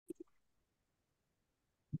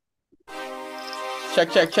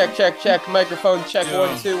Check, check, check, check, check. Microphone check. Yeah.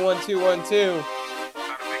 1 2 1 2 1 2.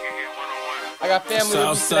 I got family with me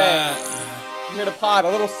today. Southside. I'm here to pod. A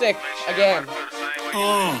little sick again.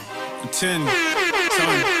 10, 20.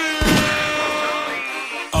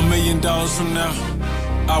 $1 million from now,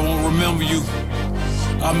 I won't remember you.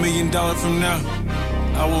 $1 million from now,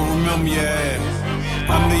 I won't remember your ass.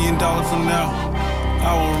 $1 million from now,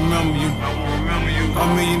 I won't remember you.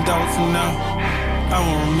 $1 million from now, I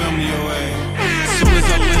won't remember your ass. Soon as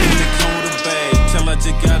I land, they come with a bag. Tell I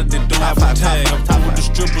just got it, they don't have a tag. I'm with the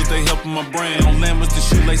strippers, they helping my brand. On Lambers, the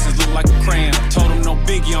shoelaces look like a crayon. Told them no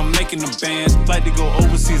biggie, I'm making the bands. Flight to go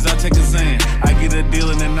overseas, I take a Zan. I get a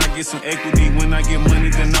deal and then I get some equity. When I get money,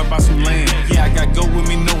 then I buy some land. Yeah, I got go with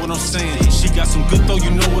me, know what I'm saying. She got some good though,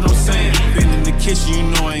 you know what I'm saying. Been in the kitchen, you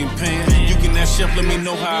know I ain't paying. You can ask chef, let me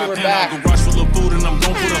know how I pan. I garage full of food and I'm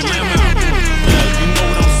gon' put a lamb out. Yeah, you know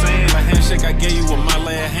what I'm saying. The handshake I gave you with my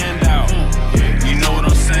last handout. Yeah, you know what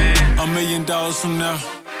I'm saying. $1 million from now,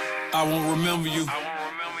 I won't remember you.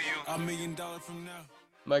 $1 million from now.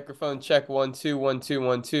 Microphone check. 1 2 1 2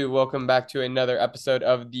 1 2. Welcome back to another episode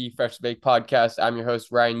of the Fresh Baked Podcast. I'm your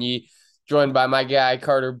host, Ryan Yee, joined by my guy,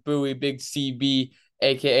 Carter Bowie, Big CB,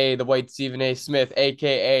 a.k.a. the White Stephen A. Smith,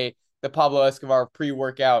 a.k.a. the Pablo Escobar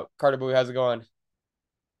pre-workout. Carter Bowie, how's it going?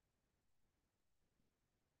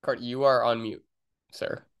 Carter, you are on mute,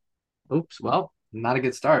 sir. Oops, well, not a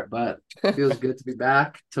good start, but it feels good to be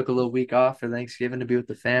back. Took a little week off for Thanksgiving to be with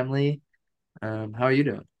the family. How are you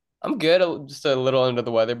doing? I'm good, just a little under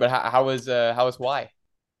the weather, but how was Hawaii?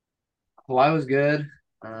 Hawaii was good.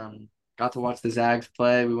 Got to watch the Zags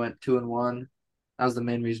play. We went 2-1. That was the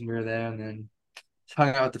main reason we were there. And then just hung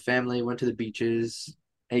out with the family, went to the beaches,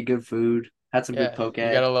 ate good food, had some good Yeah, poke. you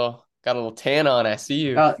got a little tan on. I see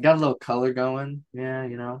you. Got a little color going. Yeah,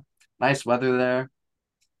 nice weather there.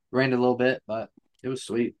 Rained a little bit, but it was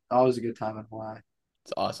sweet. Always a good time in Hawaii.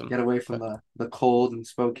 It's awesome. Get away from the cold in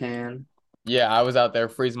Spokane. Yeah, I was out there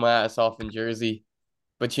freezing my ass off in Jersey,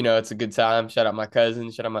 but it's a good time. Shout out my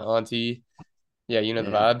cousin, shout out my auntie. Yeah, the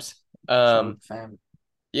vibes.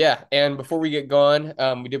 Yeah, and before we get going,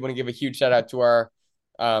 we did want to give a huge shout out to our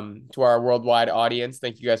worldwide audience.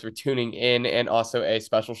 Thank you guys for tuning in, and also a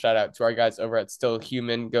special shout out to our guys over at Still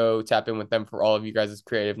Human. Go tap in with them for all of you guys'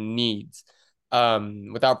 creative needs.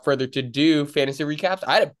 Without further ado, fantasy recaps.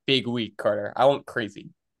 I had a big week, Carter. I went crazy.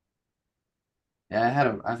 Yeah,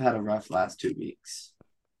 I've had a rough last 2 weeks.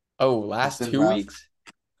 Oh, last 2 weeks?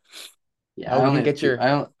 Yeah, I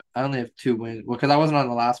only have 2 wins. Well, because I wasn't on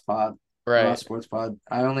the last pod, right? The last sports pod.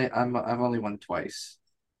 I've only won twice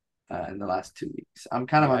in the last 2 weeks. I'm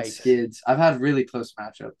kind of on skids. I've had really close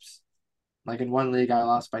matchups. Like in one league, I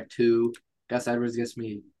lost by 2. Gus Edwards gets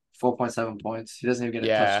me 4.7 points. He doesn't even get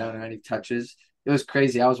a touchdown or any touches. It was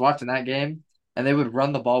crazy. I was watching that game, and they would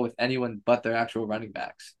run the ball with anyone but their actual running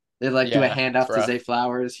backs. They do a handoff to Zay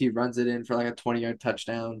Flowers. He runs it in for like a 20-yard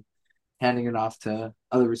touchdown, handing it off to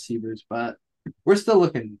other receivers. But we're still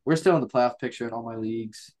in the playoff picture in all my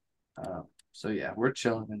leagues. So yeah, we're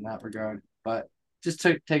chilling in that regard. But just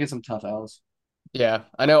taking some tough L's. Yeah,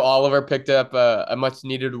 I know Oliver picked up a much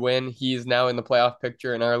needed win. He's now in the playoff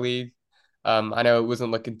picture in our league. I know it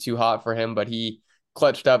wasn't looking too hot for him, but he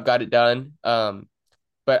clutched up, got it done.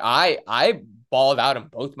 But I balled out in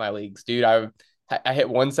both my leagues, dude. I hit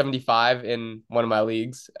 175 in one of my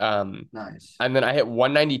leagues. Nice. And then I hit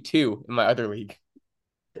 192 in my other league.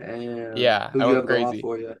 Damn. Yeah, Who'd I you went have crazy.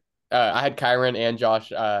 for you? I had Kyron and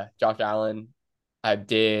Josh Allen. I had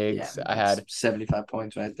Diggs. Yeah, I had 75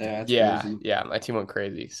 points right there. That's crazy. Yeah, my team went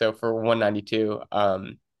crazy. So for 192,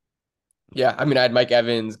 yeah, I mean I had Mike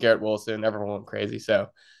Evans, Garrett Wilson, everyone went crazy. So,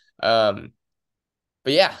 but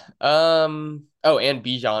yeah, oh, and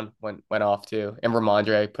Bijan went off too, and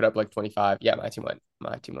Ramondre put up like 25. Yeah, my team went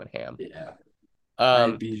ham. Yeah, I had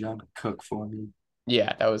Um, Bijan cook for me.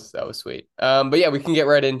 yeah, that was sweet. But yeah, we can get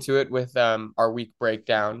right into it with our week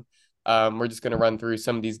breakdown. We're just gonna run through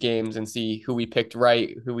some of these games and see who we picked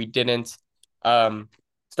right, who we didn't.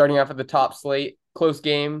 Starting off at the top slate, close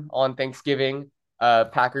game on Thanksgiving.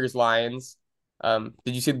 Packers Lions.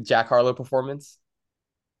 Did you see the Jack Harlow performance?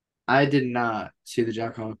 I did not see the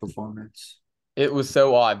Jack Harlow performance. It was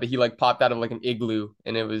so odd, but he like popped out of like an igloo,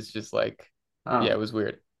 and it was just like, yeah, it was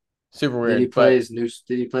weird, super weird. Did he play his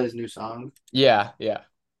new song? Yeah.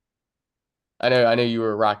 I know you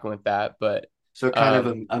were rocking with that, but so kind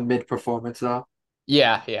of a mid performance though.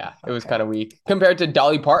 Yeah, it was kind of weak compared to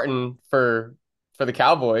Dolly Parton for the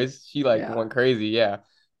Cowboys. She went crazy, yeah.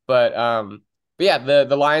 But yeah,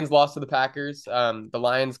 the Lions lost to the Packers. The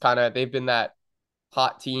Lions they've been that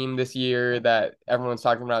hot team this year that everyone's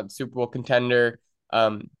talking about, Super Bowl contender.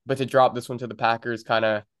 But to drop this one to the Packers kind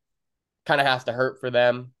of kind of has to hurt for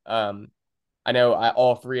them. I know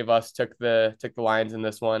all three of us took the Lions in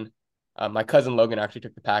this one. My cousin Logan actually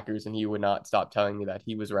took the Packers, and he would not stop telling me that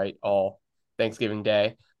he was right all Thanksgiving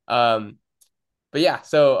Day. But yeah,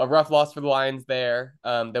 so a rough loss for the Lions there.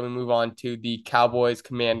 Then we move on to the Cowboys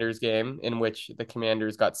Commanders game, in which the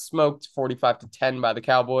Commanders got smoked 45-10 by the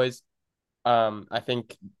Cowboys. I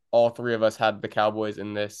think all three of us had the Cowboys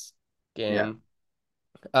in this Yeah.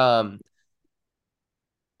 game.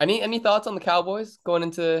 Any thoughts on the Cowboys going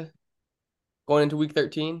into week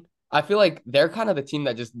 13? I feel like they're kind of the team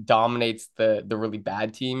that just dominates the really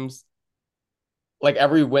bad teams. Like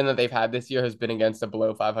every win that they've had this year has been against a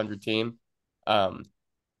below 500 team. Um,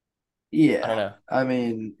 I don't Yeah. know. I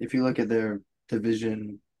mean, if you look at their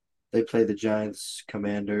division, they play the Giants,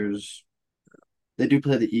 Commanders. They do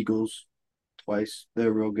play the Eagles twice.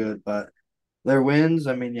 They're real good, but their wins,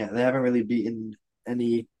 I mean, yeah, they haven't really beaten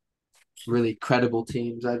any really credible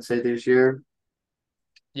teams, I'd say, this year.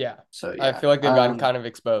 Yeah. So I yeah. feel like they've gotten kind of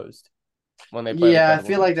exposed when they play the Yeah, I credible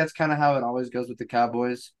feel like teams. that's kind of how it always goes with the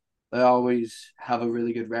Cowboys. They always have a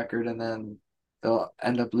really good record and then they'll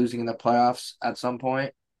end up losing in the playoffs at some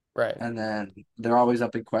point, Right. and then they're always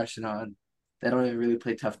up in question on they don't even really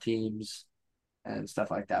play tough teams and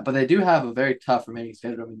stuff like that. But they do have a very tough remaining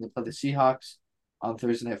schedule. I mean, they play the Seahawks on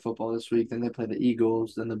Thursday Night Football this week, then they play the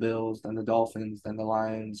Eagles, then the Bills, then the Dolphins, then the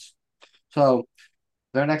Lions. So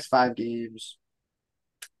their next 5 games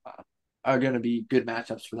are going to be good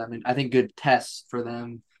matchups for them, and I think good tests for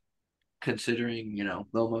them, considering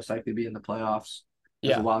they'll most likely be in the playoffs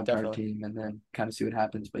as a Yeah, wild card definitely. team, and then kind of see what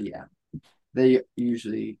happens. But yeah, they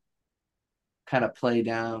usually kind of play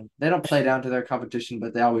down. They don't play down to their competition,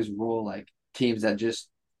 but they always roll like teams that just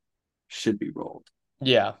should be rolled.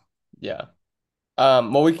 Yeah. Yeah.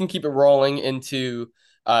 Well, we can keep it rolling into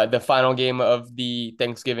the final game of the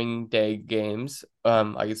Thanksgiving Day games.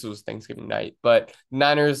 I guess it was Thanksgiving night, but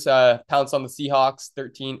Niners pounced on the Seahawks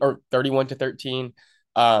 13 or 31-13.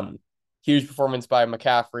 Um, Huge performance by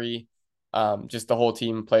McCaffrey. Just the whole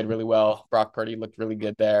team played really well. Brock Purdy looked really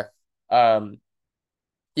good there. Um,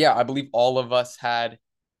 yeah, I believe all of us had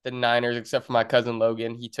the Niners except for my cousin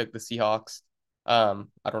Logan. He took the Seahawks. I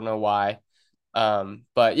don't know why.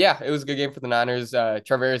 But yeah, it was a good game for the Niners.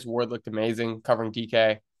 Travaris Ward looked amazing covering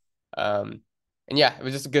DK. Um, and yeah, it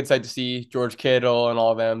was just a good sight to see George Kittle and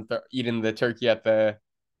all of them eating the turkey at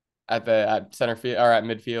center field or at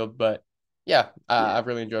midfield. But yeah, Yeah. I've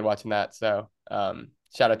really enjoyed watching that. So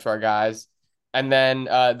shout out to our guys. And then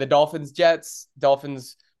the Dolphins Jets.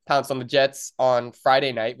 Dolphins pounced on the Jets on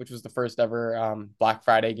Friday night, which was the first ever Black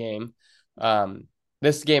Friday game. Um,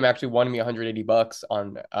 this game actually won me $180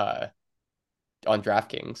 on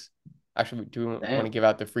DraftKings. Actually, do we want to Damn. give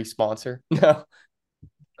out the free sponsor? No,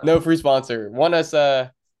 no free sponsor. Won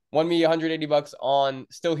me $180 on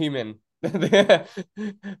Still Human.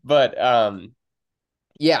 But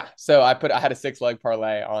yeah, so I had a 6 leg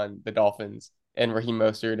parlay on the Dolphins and Raheem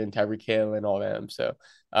Mostert and Tyreek Hill and all them. So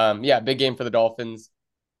yeah, big game for the Dolphins.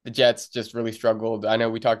 The Jets just really struggled. I know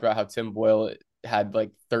we talked about how Tim Boyle had like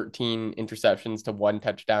 13 interceptions to 1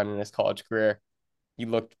 touchdown in his college career. He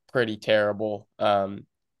looked pretty terrible.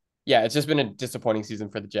 Yeah, it's just been a disappointing season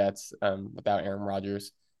for the Jets without Aaron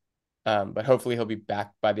Rodgers. But hopefully he'll be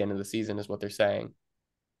back by the end of the season, is what they're saying.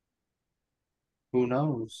 Who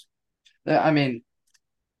knows? I mean,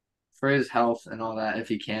 for his health and all that, if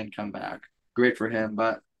he can come back, great for him.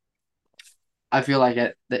 But I feel like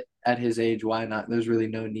at his age, why not? There's really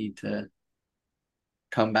no need to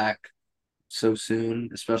come back so soon,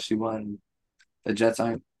 especially when the Jets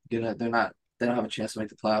aren't gonna. They don't have a chance to make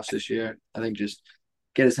the playoffs this year. I think just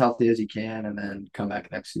get as healthy as he can and then come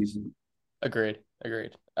back next season. Agreed.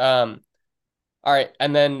 Agreed. All right,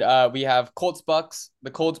 and then we have Colts Bucks.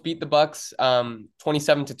 The Colts beat the Bucks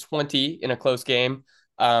 27-20 in a close game.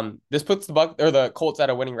 This puts the Colts at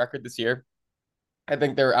a winning record this year. I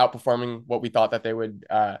think they're outperforming what we thought that they would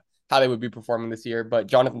how they would be performing this year. But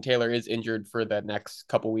Jonathan Taylor is injured for the next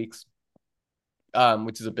couple weeks,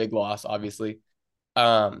 which is a big loss, obviously.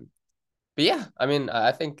 Um, but yeah, I mean,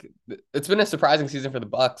 I think it's been a surprising season for the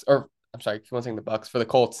Bucks, or I'm sorry, keep on saying the Bucks for the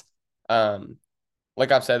Colts. Um,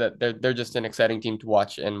 like I've said, that they're just an exciting team to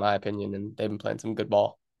watch, in my opinion, and they've been playing some good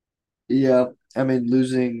ball. Yeah, I mean,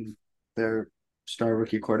 losing their star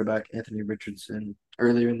rookie quarterback Anthony Richardson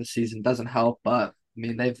earlier in the season doesn't help, but I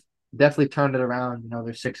mean they've definitely turned it around.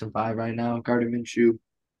 They're 6-5 right now. Gardner Minshew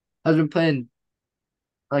has been playing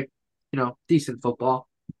like decent football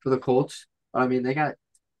for the Colts. But I mean they got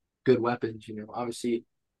good weapons. Obviously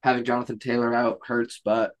having Jonathan Taylor out hurts,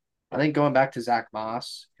 but I think going back to Zach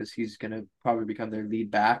Moss because he's gonna probably become their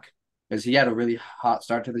lead back because he had a really hot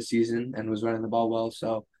start to the season and was running the ball well.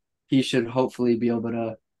 So he should hopefully be able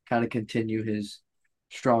to kind of continue his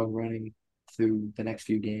strong running through the next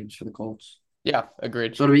few games for the Colts. Yeah,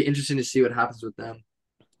 agreed. So it'll be interesting to see what happens with them.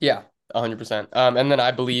 Yeah, 100%. And then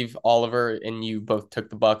I believe Oliver and you both took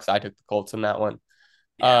the Bucks. I took the Colts in that one.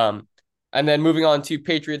 Yeah. And then moving on to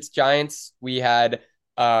Patriots Giants, we had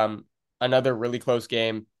another really close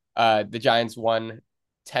game. The Giants won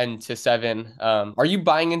 10-7. Are you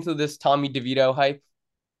buying into this Tommy DeVito hype?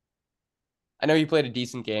 I know he played a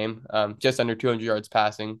decent game, just under 200 yards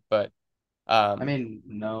passing, but I mean,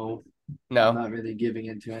 no, I'm no. not really giving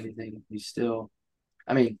into anything. He's still,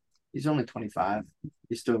 I mean, he's only 25.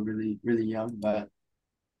 He's still really, really young, but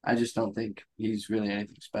I just don't think he's really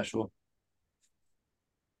anything special.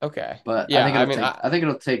 Okay. But I Yeah, think I it'll mean, take, I think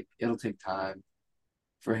it'll take time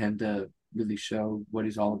for him to really show what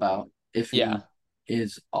he's all about if yeah. he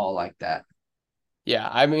is all like that. Yeah,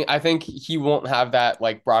 I mean, I think he won't have that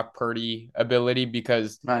like Brock Purdy ability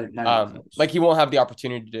because Not even like close. he won't have the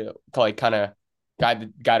opportunity to like kind of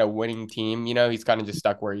guide a winning team, you know. He's kind of just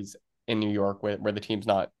stuck where he's in New York where the team's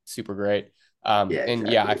not super great. Yeah, And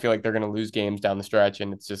yeah, I exactly. feel like they're going to lose games down the stretch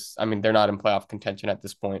and it's just I mean, they're not in playoff contention at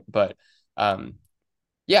this point, but um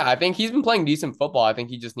yeah, I think he's been playing decent football. I think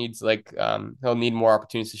he just needs like he'll need more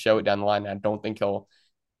opportunities to show it down the line. I don't think he'll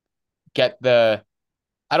get the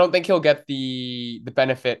I don't think he'll get the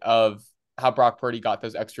benefit of how Brock Purdy got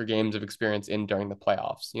those extra games of experience in during the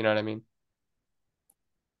playoffs. You know what I mean?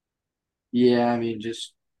 Yeah, I mean,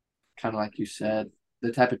 just kind of like you said,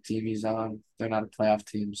 the type of team he's on, they're not a playoff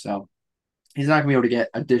team, so he's not gonna be able to get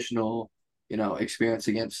additional, experience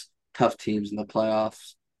against tough teams in the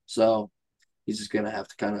playoffs. So he's just gonna have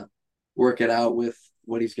to kind of work it out with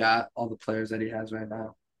what he's got, all the players that he has right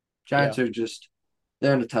now. Yeah, Giants are just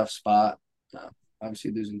they're in a tough spot. Uh,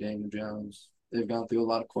 Obviously losing Daniel Jones. They've gone through a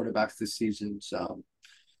lot of quarterbacks this season, so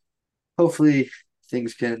hopefully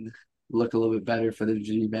things can look a little bit better for the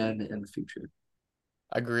G men in the future.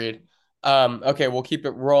 agreed. Okay, we'll keep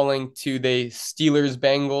it rolling to the Steelers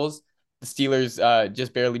Bengals. The Steelers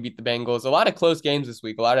just barely beat the Bengals. A lot of close games this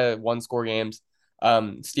week, a lot of one score games.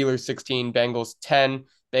 Steelers 16, Bengals 10.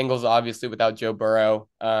 Bengals obviously without Joe Burrow.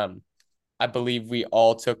 I believe we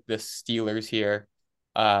all took the Steelers here.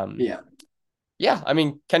 Um, Yeah. yeah, I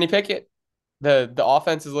mean Kenny Pickett, the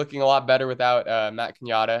offense is looking a lot better without Matt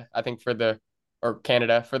Kenyatta. I think or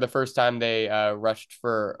Canada for the first time they rushed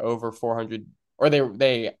for over 400 or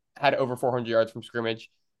they had over 400 yards from scrimmage.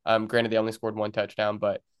 Granted they only scored one touchdown,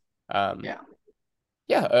 but um, Yeah.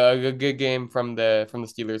 yeah, a good game from the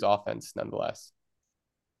Steelers offense nonetheless.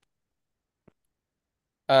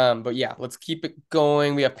 But yeah, let's keep it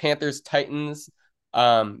going. We have Panthers Titans.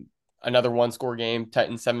 Um, Another one score game.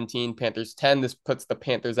 Titans 17, Panthers 10. This puts the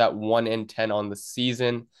Panthers at 1-10 on the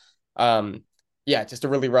season. Um, yeah, just a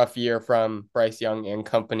really rough year from Bryce Young and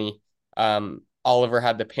company. Oliver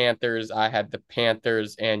had the Panthers, I had the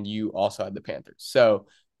Panthers, and you also had the Panthers. So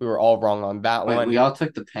we were all wrong on that Wait, we one. all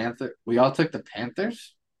took the Panther. We all took the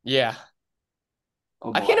Panthers. Yeah.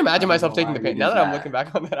 Oh I can't boy, I imagine don't myself know taking the why we Panthers. Now did that I'm looking that.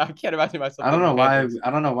 back on that, I can't imagine myself I don't taking the know why. Panthers.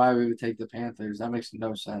 I don't know why we would take the Panthers. That makes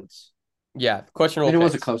no sense. Yeah, I questionable mean, it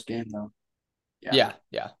was a picks. close game though. Yeah. Yeah,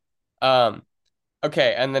 yeah. Um,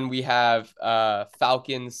 okay, and then we have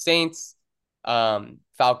Falcons Saints.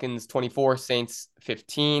 Falcons 24, Saints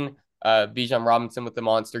 15. Bijan Robinson with the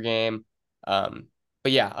monster game.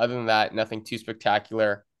 But yeah, other than that, nothing too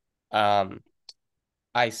spectacular. Um,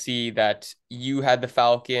 I see that you had the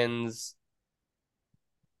Falcons.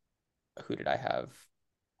 Who did I have?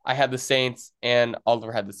 I had the Saints, and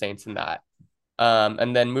Oliver had the Saints in that.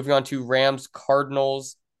 And then moving on to Rams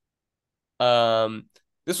Cardinals. Um,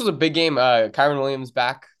 this was a big game. Kyron Williams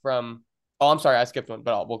back from. Oh, I'm sorry, I skipped one,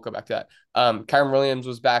 but we'll go back to that. Kyron Williams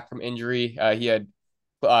was back from injury. He had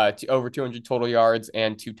over 200 total yards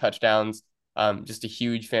and two touchdowns. Just a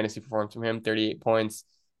huge fantasy performance from him, 38 points.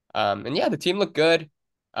 And yeah, the team looked good.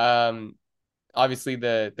 Um, Obviously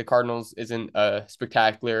the Cardinals isn't a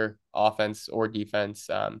spectacular offense or defense.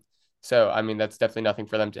 So I mean that's definitely nothing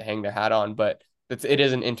for them to hang their hat on, but it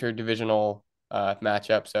is an interdivisional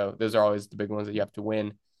matchup, so those are always the big ones that you have to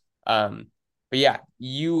win. Um, but yeah,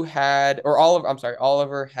 you had or Oliver, I'm sorry,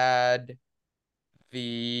 Oliver had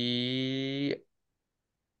the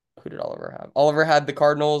who did Oliver have? Oliver had the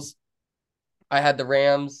Cardinals, I had the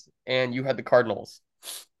Rams, and you had the Cardinals.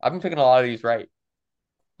 I've been picking a lot of these right.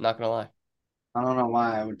 Not gonna lie. I don't know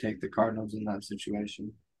why I would take the Cardinals in that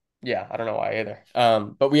situation, Yeah, I don't know why either.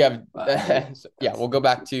 But we have, but hey, so, yeah, we'll go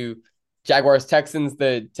back to Jaguars Texans.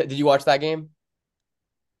 Did you watch that game?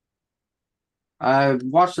 I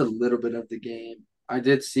watched a little bit of the game. I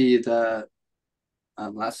did see the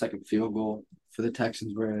last second field goal for the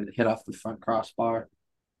Texans where it hit off the front crossbar.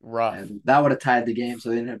 Rough. and that would have tied the game, so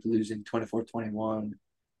they ended up losing 24-21.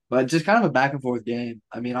 But just kind of a back and forth game.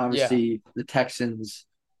 I mean, Yeah. obviously the Texans,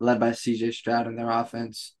 led by CJ Stroud and their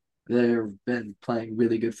offense, they've been playing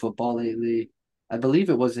really good football lately. I believe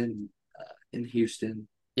it was in Houston,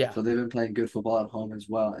 Yeah. so they've been playing good football at home as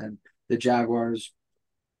well. And the Jaguars,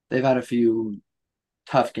 they've had a few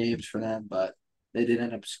tough games for them, but they did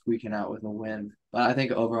end up squeaking out with a win. But I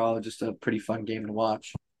think overall, just a pretty fun game to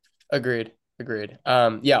watch. Agreed. Agreed.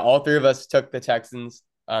 Yeah, all three of us took the Texans.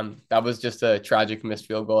 That was just a tragic missed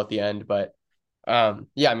field goal at the end, but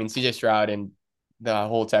yeah, I mean CJ Stroud and the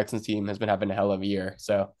whole Texans team has been having a hell of a year.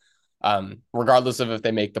 So, regardless of if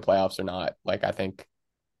they make the playoffs or not, like I think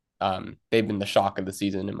they've been the shock of the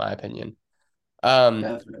season in my opinion.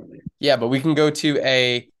 Definitely. Yeah, but we can go to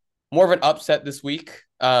a more of an upset this week.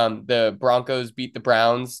 The Broncos beat the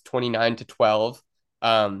Browns 29-12.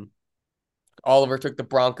 Um, Oliver took the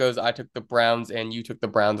Broncos, I took the Browns, and you took the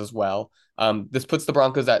Browns as well. This puts the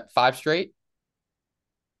Broncos at Yes, five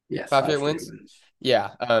five straight straight wins. wins. Yeah,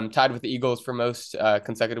 tied with the Eagles for most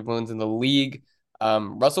consecutive wins in the league.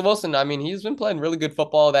 Russell Wilson, I mean, he's been playing really good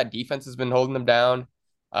football. That defense has been holding them down.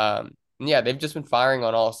 And yeah, they've just been firing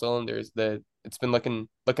on all cylinders. It's been looking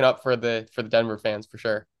up for the Denver fans for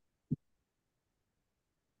sure.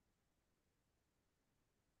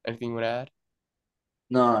 Anything you want to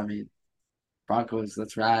No, I mean Broncos.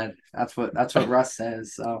 That's rad. That's what add? Russ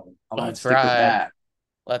says. So I'm gonna Let's stick with ride. that.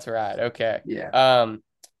 Let's ride. Okay. Yeah. Um,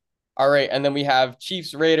 all right, and then we have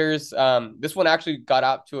Chiefs Raiders. This one actually got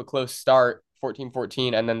out to a close start,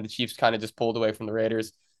 14-14, and then the Chiefs kind of just pulled away from the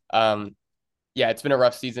Raiders. Um, yeah, it's been a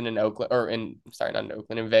rough season in Oakland, or in sorry, not in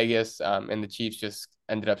Oakland, in Vegas. And the Chiefs just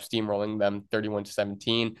ended up steamrolling them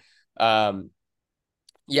 31-17. Um,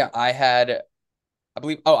 yeah, I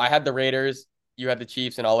believe, I had the Raiders, you had the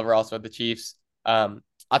Chiefs, and Oliver also had the Chiefs.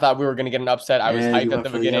 I thought we were gonna get an upset. I was Yeah, you hyped at went the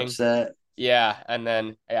for the beginning. upset. Yeah, and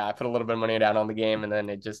then yeah, I put a little bit of money down on the game, and then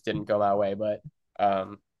it just didn't go my way.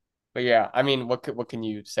 Um, but yeah, I mean, what can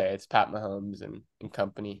you say? It's Pat Mahomes and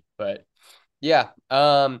company. But yeah,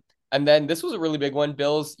 and then this was a really big one,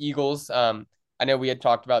 Bills Eagles. I know we had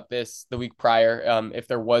talked about this the week prior. If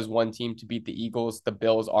there was one team to beat the Eagles, the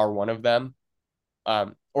Bills are one of them.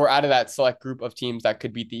 Or out of that select group of teams that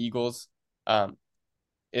could beat the Eagles. Um,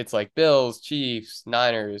 it's like Bills, Chiefs,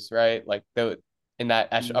 Niners, right? Like the in that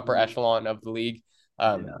upper Mhm. echelon of the league.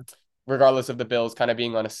 Um, Yeah. regardless of the Bills kind of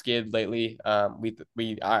being on a skid lately, at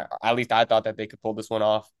least I thought that they could pull this one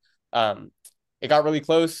off. It got really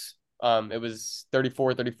close. It was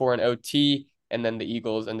 34-34 in OT, and then the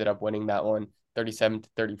Eagles ended up winning that one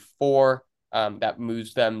 37-34. That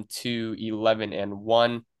moves them to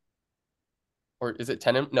 11-1, or is it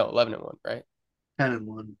 10 and no 11-1, right?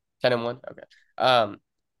 10-1. 10-1. Okay. Um,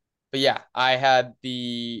 but yeah, I had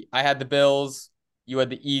the Bills, you had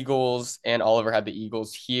the Eagles, and Oliver had the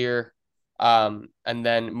Eagles here. And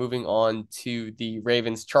then moving on to the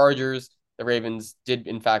Ravens Chargers. The Ravens did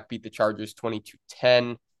in fact beat the Chargers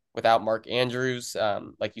 22-10 without Mark Andrews.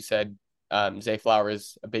 Like you said, Zay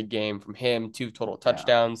Flowers, a big game from him, 2 total Yeah.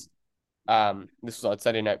 touchdowns. This was on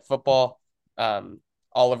Sunday Night Football. Um,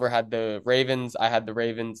 Oliver had the Ravens, I had the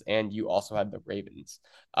Ravens, and you also had the Ravens.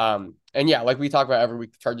 And yeah, like we talk about every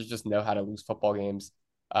week, the Chargers just know how to lose football games.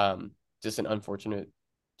 Just an unfortunate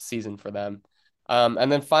season for them.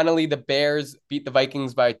 And then finally, the Bears beat the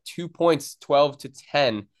Vikings by 2 points,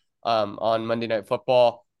 12-10, on Monday Night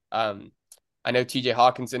Football. I know T.J.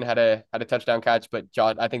 Hawkinson had a touchdown catch, but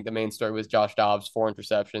I think the main story was Josh Dobbs, 4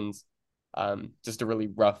 interceptions. Just a really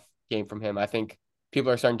rough game from him. I think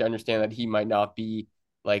people are starting to understand that he might not be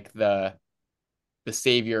like the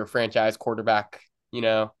savior franchise quarterback, you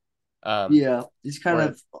know. Um, Yeah. He's kind where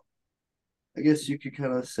of, I guess you could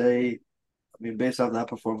kind of say, I mean, based off that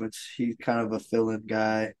performance, he's kind of a fill-in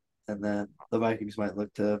guy, and then the Vikings might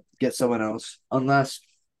look to get someone else, unless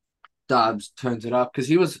Dobbs turns it up because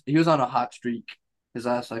he was on a hot streak his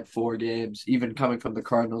last like 4 games, even coming from the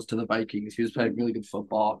Cardinals to the Vikings. He was playing really good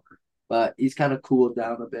football, but he's kind of cooled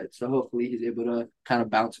down a bit. So hopefully he's able to kind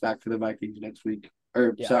of bounce back for the Vikings next week,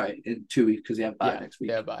 or yeah, sorry, in 2 weeks because he have bye yeah, next week.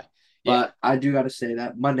 thereby. Yeah, But I do got to say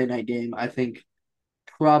that Monday night game, I think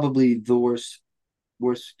probably the worst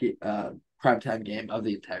primetime game of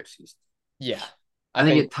the entire season. yeah. I I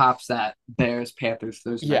think think it tops that Bears Panthers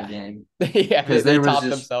Thursday night yeah, game yeah. They, because they topped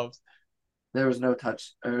themselves there was no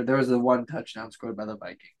touch or there was the one touchdown scored by the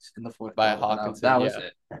Vikings in the fourth by quarter. Hawkinson. That was Yeah,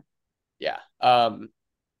 it. yeah.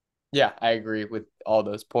 Yeah, I agree with all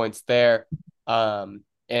those points there. And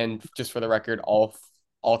just for the record, all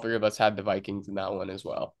three of us had the Vikings in that one as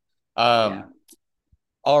well. Yeah. Um,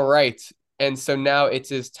 all right. And so now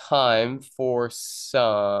it is time for some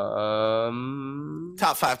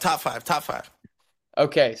top five, top five, top five.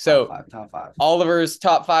 Okay, so top five. Oliver's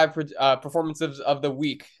top five performances of the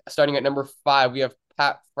week. Starting at number 5, we have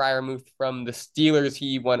Pat Freiermuth from the Steelers.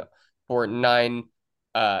 He went for nine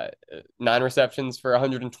receptions for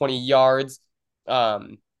 120 yards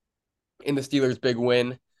in the Steelers' big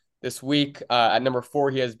win this week. At number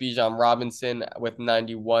 4, he has Bijan Robinson with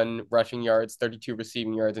 91 rushing yards, 32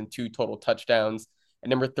 receiving yards, and 2 total touchdowns. At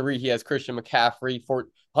number 3, he has Christian McCaffrey for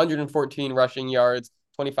 114 rushing yards,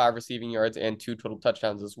 25 receiving yards, and 2 total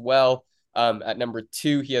touchdowns as well. At number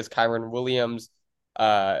 2, he has Kyren Williams,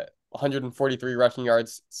 143 rushing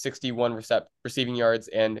yards, 61 receiving yards,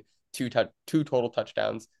 and two total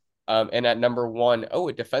touchdowns. And at number 1,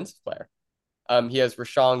 a defensive player. He has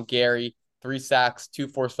Rashawn Gary, 3 sacks, 2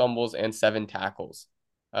 forced fumbles, and 7 tackles.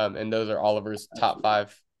 And those are Oliver's top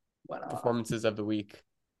 5 performances of the week.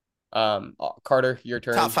 Carter, your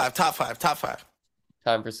turn. Top five.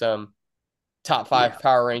 Time for some top 5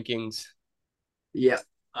 power rankings. Yeah.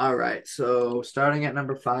 All right. So starting at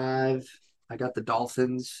number 5, I got the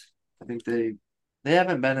Dolphins. I think they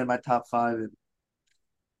haven't been in my top 5 in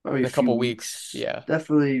probably a couple weeks. Yeah.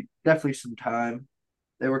 Definitely some time.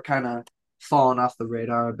 They were kind of falling off the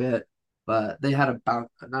radar a bit, but they had not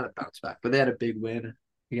a bounce back, but they had a big win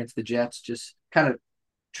against the Jets. Just kind of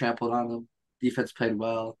trampled on them. Defense played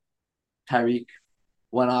well. Tyreek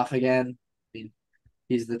went off again. I mean,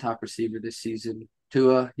 he's the top receiver this season.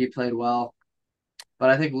 Tua, he played well. But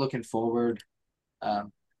I think looking forward,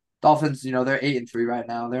 Dolphins, they're 8-3 right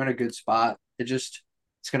now. They're in a good spot. It's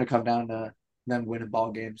going to come down to them winning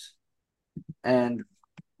ball games. And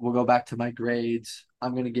we'll go back to my grades.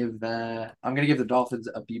 I'm gonna give the Dolphins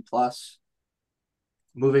a B+.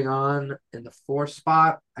 Moving on, in the 4th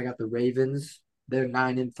spot, I got the Ravens. They're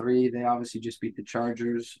 9-3. They obviously just beat the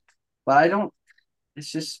Chargers, but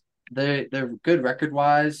it's just they're good record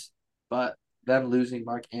wise, but them losing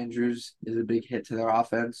Mark Andrews is a big hit to their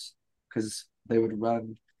offense because they would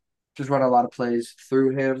run a lot of plays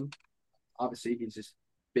through him. Obviously, he's just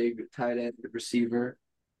big tight end receiver.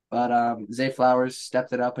 But Zay Flowers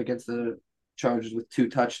stepped it up against the Chargers with 2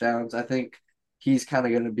 touchdowns. I think he's kind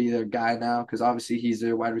of going to be their guy now because obviously he's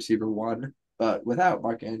their wide receiver 1. But without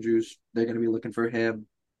Mark Andrews, they're going to be looking for him.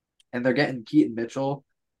 And they're getting Keaton Mitchell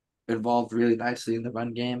involved really nicely in the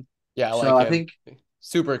run game. Yeah, I think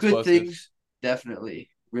super explosive. Good things, definitely.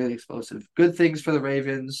 Really explosive. Good things for the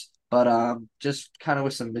Ravens, but just kind of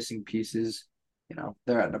with some missing pieces.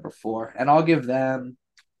 They're at number 4. And I'll give them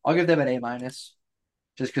an A-.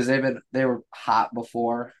 Just because they were hot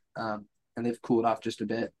before, and they've cooled off just a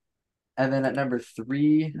bit. And then at number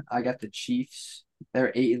 3, I got the Chiefs.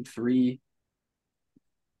 They're 8-3.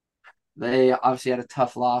 They obviously had a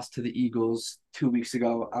tough loss to the Eagles 2 weeks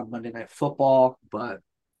ago on Monday Night Football, but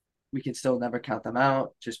we can still never count them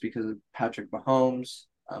out just because of Patrick Mahomes.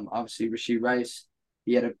 Obviously Rashee Rice,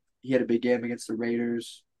 he had a big game against the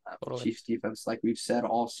Raiders. Totally. Chiefs defense, like we've said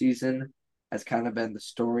all season, has kind of been the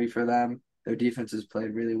story for them. Their defense has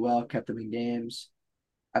played really well, kept them in games.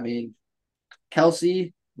 I mean,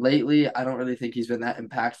 Kelce, lately, I don't really think he's been that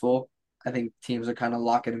impactful. I think teams are kind of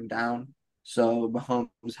locking him down. So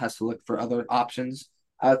Mahomes has to look for other options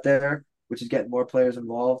out there, which is getting more players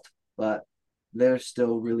involved. But they're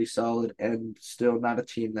still really solid and still not a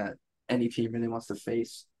team that any team really wants to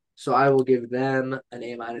face. So I will give them an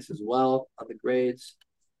A- as well on the grades.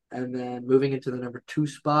 And then moving into the number 2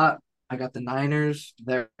 spot, I got the Niners.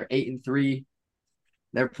 They're 8-3.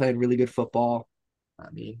 They're playing really good football. I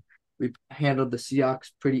mean, we handled the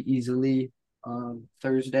Seahawks pretty easily on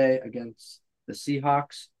Thursday against the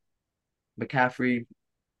Seahawks. McCaffrey,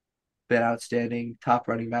 been outstanding, top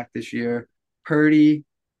running back this year. Purdy,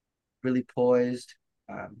 really poised.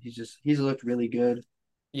 He's looked really good.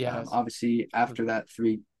 Yeah. Obviously, after that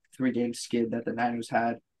three-game skid that the Niners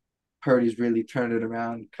had, Purdy's really turned it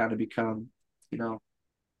around, kind of become,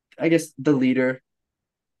 I guess the leader,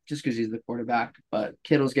 just because he's the quarterback. But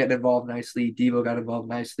Kittle's getting involved nicely. Deebo got involved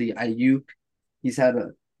nicely. Ayuk, he's had a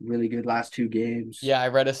really good last 2 games. Yeah, I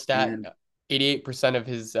read a stat. 88% of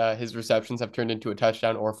his receptions have turned into a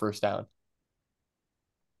touchdown or first down.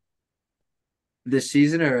 This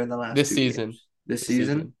season or in the last this 2 season? Games? This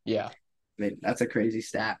season? Yeah. I mean, that's a crazy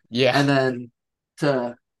stat. Yeah. And then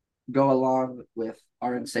to go along with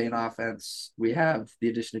our insane offense, we have the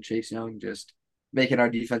addition of Chase Young, just making our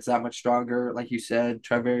defense that much stronger. Like you said,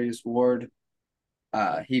 Trevarius Ward,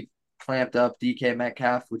 he clamped up DK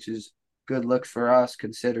Metcalf, which is good look for us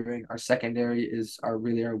considering our secondary is our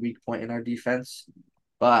weak point in our defense.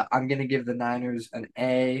 But I'm going to give the Niners an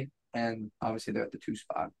A, and obviously they're at the 2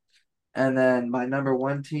 spot. And then my number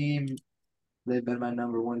 1 team, they've been my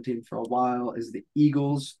number one team for a while, is the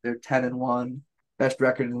Eagles. They're 10-1, best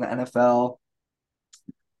record in the NFL.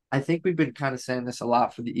 I think we've been kind of saying this a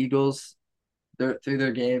lot for the Eagles. Through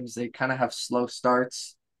their games, they kind of have slow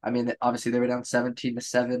starts. I mean, obviously they were down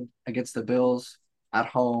 17-7 against the Bills at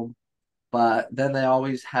home, but then they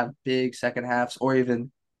always have big second halves or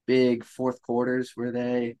even big fourth quarters where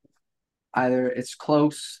they either it's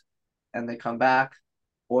close and they come back,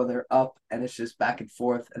 or they're up and it's just back and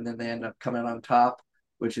forth, and then they end up coming on top,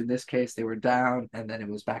 which in this case they were down and then it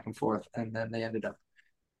was back and forth, and then they ended up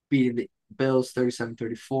beating the Bills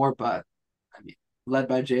 37-34. But I mean, led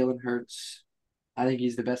by Jalen Hurts, I think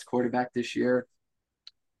he's the best quarterback this year.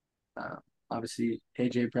 Uh, Obviously,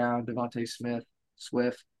 AJ Brown, Devontae Smith,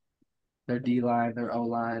 Swift, their D line, their O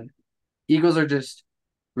line. Eagles are just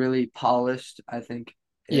really polished, I think,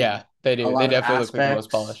 in Yeah, they a do. They lot of definitely look like the most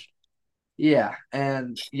aspects. polished. Yeah,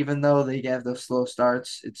 and even though they have those slow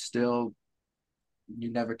starts, it's still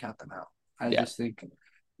you never count them out. I Yeah, just think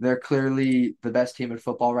they're clearly the best team in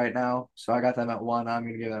football right now. So I got them at one. I'm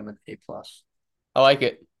gonna give them an A plus. I like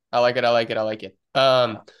it. I like it. I like it. I like it.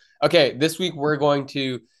 Okay, this week we're going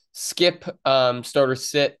to skip starter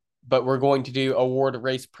sit, but we're going to do award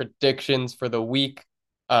race predictions for the week,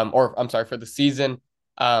 or I'm sorry, for the season.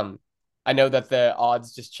 Um, I know that the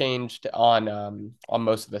odds just changed on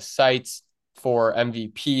most of the sites for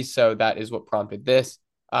MVP, so that is what prompted this.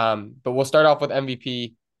 But we'll start off with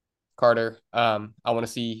MVP, Carter. I want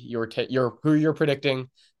to see your who you're predicting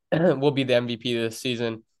will be the MVP this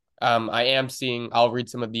season. I am seeing. I'll read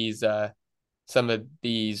some of these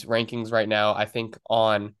rankings right now. I think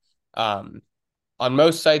um, on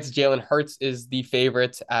most sites, Jalen Hurts is the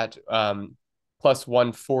favorite at plus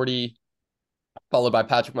 140, followed by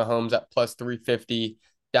Patrick Mahomes at plus 350.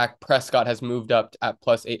 Dak Prescott has moved up at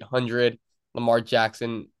plus 800. Lamar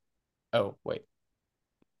Jackson. Oh wait,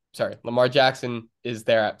 sorry, Lamar Jackson is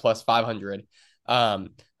there at plus 500.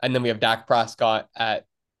 And then we have Dak Prescott at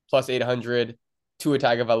plus 800, Tua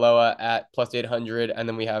Tagovailoa at plus 800, and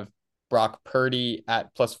then we have Brock Purdy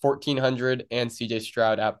at plus 1400 and CJ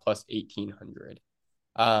Stroud at plus 1800.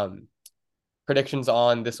 Um, Predictions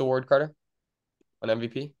on this award, Carter, on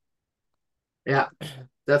MVP? Yeah,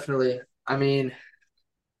 definitely. I mean,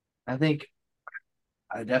 I think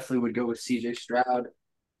I definitely would go with CJ Stroud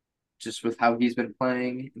just with how he's been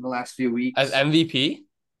playing in the last few As weeks. MVP?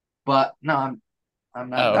 But no, I'm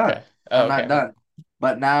not Oh, done. okay. I'm Oh, not okay. done.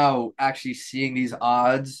 But now actually seeing these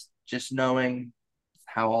odds, just knowing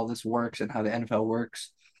how all this works and how the NFL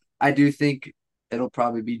works, I do think it'll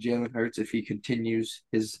probably be Jalen Hurts if he continues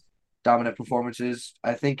his dominant performances.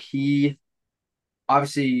 I think he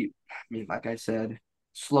obviously, I mean, like I said,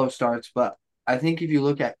 slow starts, but I think if you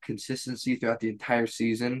look at consistency throughout the entire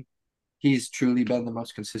season, he's truly been the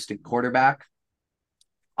most consistent quarterback.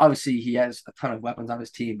 Obviously, he has a ton of weapons on his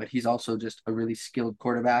team, but he's also just a really skilled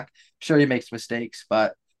quarterback. Sure, he makes mistakes,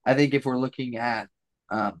 but I think if we're looking at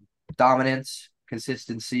dominance,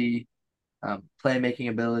 consistency, playmaking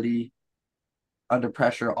ability, under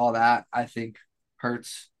pressure, all that, I think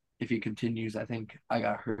Hurts, if he continues, I think I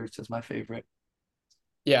got Hurts as my favorite.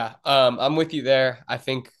 Yeah, I'm with you there. I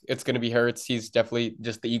think it's going to be Hurts. He's definitely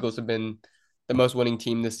just the Eagles have been the most winning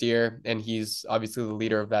team this year, and he's obviously the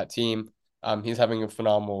leader of that team. He's having a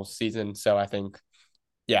phenomenal season, so I think,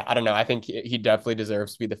 yeah, I don't know. I think he definitely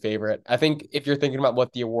deserves to be the favorite. I think if you're thinking about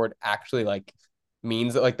what the award actually like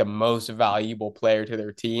means, like the most valuable player to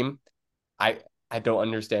their team, I I don't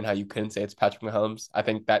understand how you couldn't say it's Patrick Mahomes. I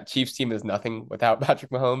think that Chiefs team is nothing without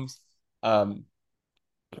Patrick Mahomes. Um,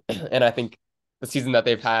 and I think the season that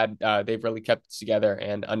they've had, they've really kept it together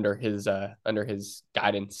and under his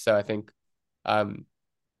guidance. So um,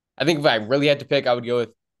 I think if I really had to pick, I would go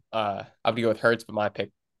with Hurts, but my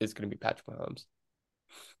pick is going to be Patrick Mahomes.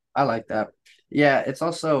 I like that. Yeah, it's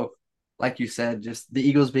also like you said, just the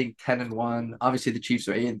Eagles being 10-1. Obviously, the Chiefs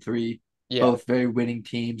are 8-3, Yeah, both very winning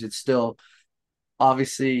teams. It's still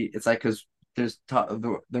obviously it's like because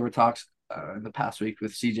there were talks in the past week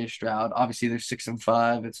with CJ Stroud. Obviously, they're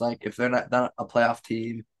 6-5. It's like if they're not a playoff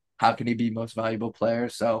team, how can he be most valuable player?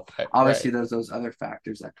 So right, obviously, right, there's those other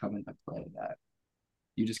factors that come into play that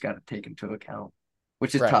you just got to take into account,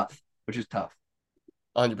 which is right. tough. Which is tough.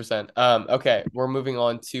 100%. Okay, we're moving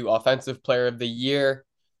on to offensive player of the year.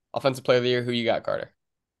 Offensive player of the year, who you got, Carter?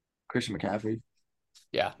 Christian McCaffrey.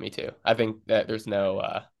 Yeah, me too. I think that there's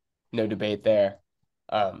no debate there.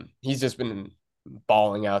 He's just been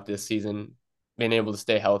balling out this season, been able to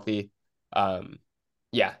stay healthy. Um,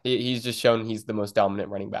 yeah, he's just shown he's the most dominant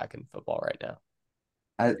running back in football right now.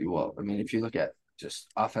 I mean, if you look at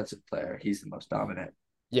just offensive player, he's the most dominant.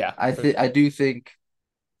 Yeah, I for think sure. I do think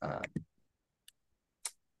uh,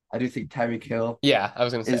 I do think Tyreek Hill Yeah, I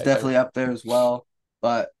was gonna is say definitely Tyreek. up there as well.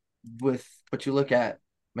 But you look at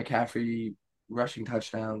McCaffrey rushing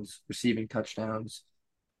touchdowns, receiving touchdowns,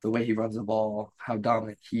 the way he runs the ball, how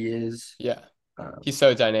dominant he is. Yeah, Um, he's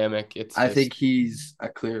so dynamic. It's I just think he's a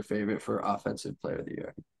clear favorite for offensive player of the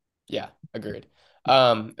year. yeah, agreed.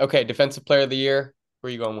 Okay, defensive player of the year. Who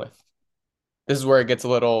are you going with? This is where it gets a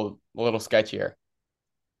little sketchier.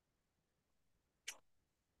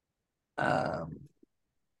 Um,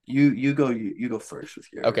 you go first with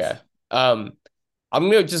yours. Okay. Um, I'm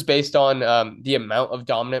gonna just based on the amount of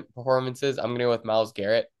dominant performances. I'm gonna go with Myles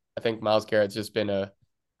Garrett. I think Myles Garrett's just been a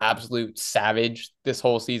absolute savage this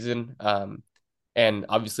whole season. And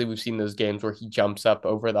obviously we've seen those games where he jumps up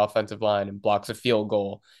over the offensive line and blocks a field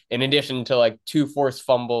goal, in addition to like two forced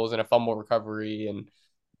fumbles and a fumble recovery and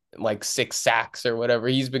like 6 sacks or whatever.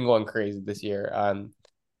 He's been going crazy this year.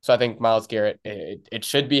 So I think Myles Garrett, it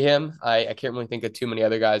should be him. I can't really think of too many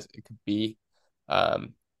other guys it could be.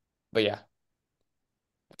 Um, but yeah,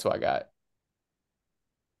 that's what I got.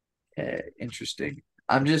 Interesting.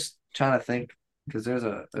 I'm just trying to think because there's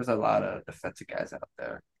a lot of defensive guys out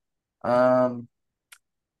there. Um,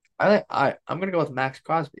 I'm gonna go with Max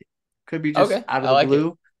Crosby. Could be just Okay, out of I the like it.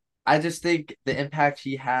 blue. I just think the impact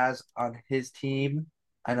he has on his team.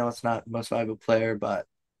 I know it's not most valuable player, but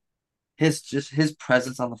his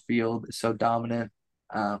presence on the field is so dominant.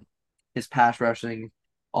 Um, his pass rushing,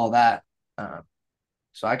 all that. Um,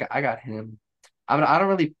 so I got him. I don't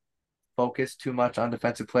really focus too much on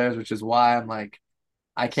defensive players, which is why I'm like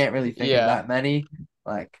I can't really think of Yeah. that many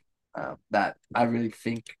like that I really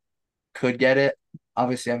think could get it.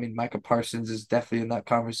 Obviously, I mean Micah Parsons is definitely in that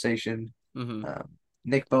conversation. Hmm. Um,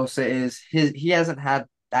 Nick Bosa is he hasn't had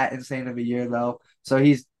that insane of a year though, so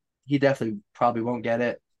he definitely probably won't get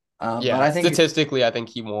it. But Yeah. I think Statistically, I think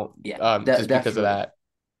he won't. yeah, Just because of definitely that.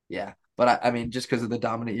 yeah. But I mean just because of the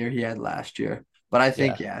dominant year he had last year. But I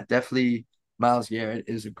think Yeah. yeah, definitely Myles Garrett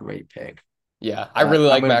is a great pick. Yeah. I But really I'm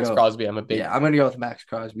like gonna Max go Crosby. I'm a big. yeah, I'm gonna go with Max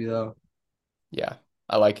Crosby though. Yeah.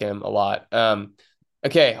 I like him a lot.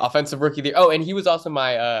 Okay. Offensive rookie there. Oh, and he was also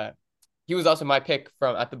my pick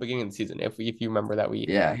from at the beginning of the season. If you remember that we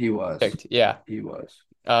Yeah, he was. picked. Yeah. He was.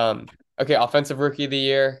 Okay. Offensive rookie of the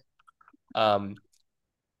year. Um,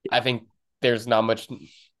 I think there's not much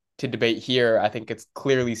to debate here. I think it's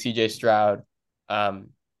clearly CJ Stroud. Um,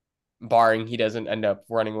 barring he doesn't end up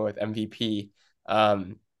running with MVP.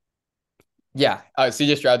 Um, yeah,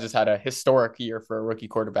 CJ Stroud just had a historic year for a rookie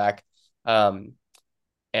quarterback. Um,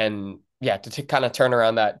 and yeah, to kind of turn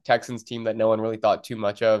around that Texans team that no one really thought too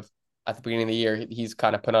much of at the beginning of the year, he's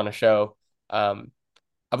kind of put on a show. Um,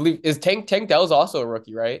 I believe is Tank Dell's also a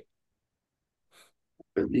rookie, right?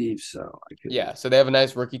 Believe so. I could Yeah, so they have a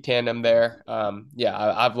nice rookie tandem there. Yeah,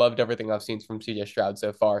 I've loved everything I've seen from CJ Stroud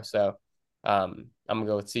so far. So I'm gonna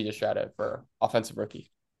go with CJ Stroud for offensive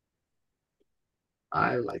rookie.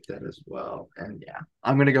 I like that as well. And yeah,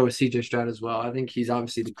 I'm gonna go with CJ Stroud as well. I think he's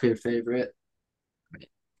obviously the clear favorite. I mean,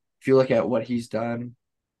 if you look at what he's done,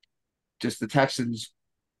 just the Texans,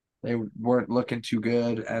 they weren't looking too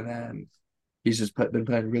good, and then he's just been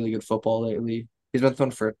playing really good football lately. He's been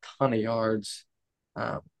throwing for a ton of yards.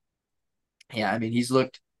 Um, yeah, I mean he's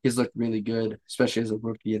looked really good, especially as a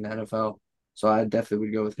rookie in the NFL. So I definitely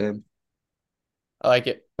would go with him. I like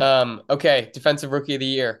it. Okay, defensive rookie of the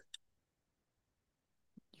year.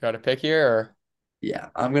 You got a pick here, or Yeah,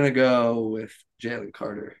 I'm gonna go with Jalen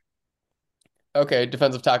Carter. okay,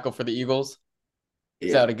 defensive tackle for the Eagles.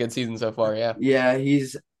 He's Yeah, had a good season so far. Yeah, yeah,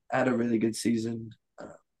 he's had a really good season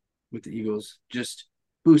with the Eagles. Just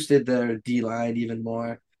boosted their D line even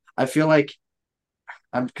more. I feel like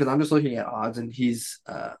I'm just looking at odds, and his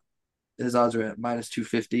odds are at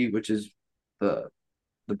 -250, which is the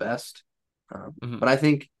the best. hmm But I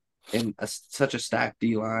think in such a stacked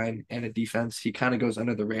D line and a defense, he kind of goes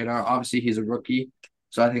under the radar. Obviously, he's a rookie,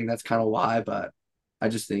 so I think that's kind of why. But I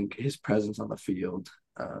just think his presence on the field,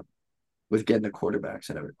 with getting the quarterbacks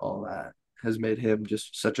and all that, has made him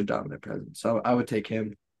just such a dominant presence. So I would take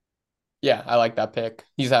him. yeah, I like that pick.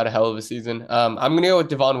 He's had a hell of a season. I'm gonna go with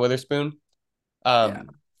Devon Witherspoon, Yeah,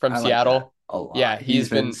 from I like that Seattle. a Yeah, lot. he's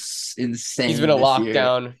been Insane a this year.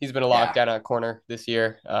 lockdown. He's been a Yeah, lockdown at corner this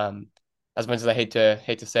year. As much as I hate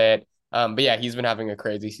to say it. But yeah, he's been having a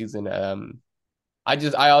crazy season.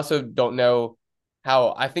 I also don't know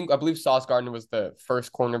how I believe Sauce Gardner was the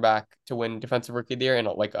first cornerback to win defensive rookie of the year in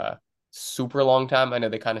like a super long time. I know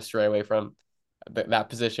they kind of stray away from that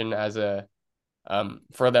position as a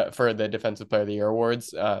for the defensive player of the year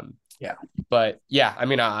awards. yeah. But yeah, I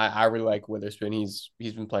mean I really like Witherspoon. He's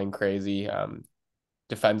been playing crazy.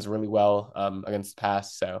 Defends really well against the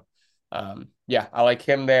pass. So yeah, I like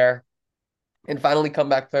him there. And finally,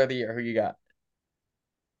 comeback player of the year. Who you got?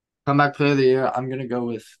 Comeback player of the year. I'm gonna go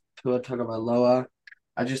with Tua Tagovailoa.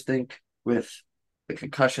 I just think with the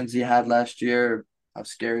concussions he had last year, how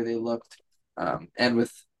scary they looked, and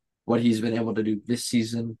with what he's been able to do this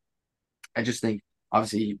season, I just think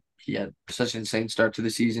obviously he had such an insane start to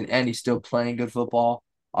the season, and he's still playing good football.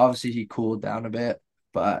 Obviously, he cooled down a bit,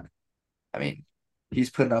 but I mean, he's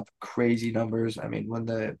putting up crazy numbers. I mean,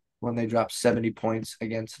 when they dropped 70 points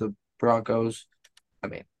against the Broncos, I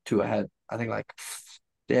mean, Tua had I think like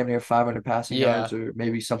damn near 500 passing Yeah. yards or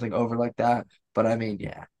maybe something over like that. But I mean,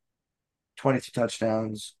 yeah, 22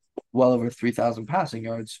 touchdowns, well over 3,000 passing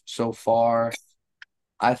yards so far.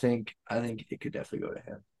 I think it could definitely go to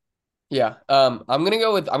him. Yeah. I'm gonna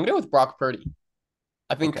go with Brock Purdy.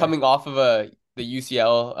 I think Okay. coming off of the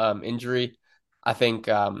UCL injury, I think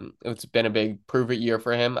it's been a big prove it year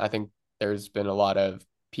for him. I think there's been a lot of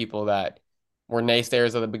people that were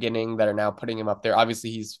naysayers at the beginning that are now putting him up there. Obviously,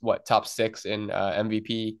 he's what top six in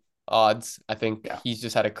MVP odds. I think Yeah, he's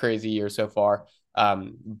just had a crazy year so far.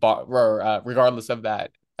 Regardless of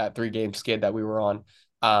that 3 game skid that we were on.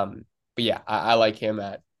 But yeah, I like him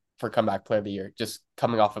at for comeback player of the year, just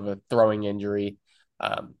coming off of a throwing injury.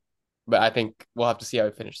 Um, but I think we'll have to see how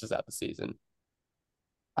he finishes out the season.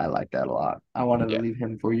 I like that a lot. I wanted to Yeah, leave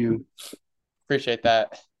him for you. appreciate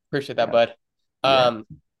that. Appreciate that, Yeah, bud. yeah.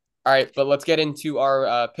 All right, but let's get into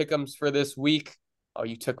our pick'ems for this week. Oh,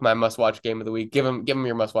 you took my must-watch game of the week. Give him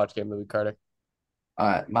your must-watch game of the week, Carter.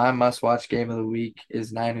 My must-watch game of the week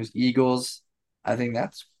is Niners Eagles. I think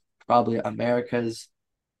that's probably America's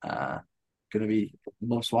uh gonna be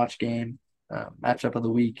most watched game matchup of the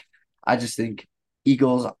week. I just think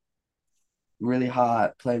Eagles really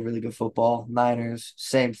hot, play really good football. Niners,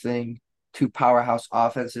 same thing. Two powerhouse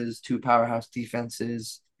offenses, two powerhouse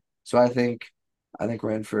defenses. So I think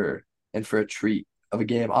we're in for a treat of a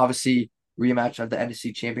game. Obviously, rematch of the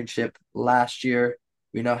NFC Championship last year.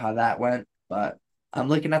 We know how that went, but I'm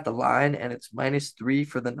looking at the line and it's -3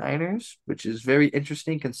 for the Niners, which is very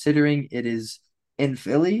interesting considering it is in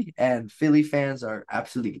Philly and Philly fans are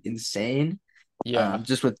absolutely insane. Yeah,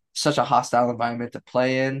 Just with such a hostile environment to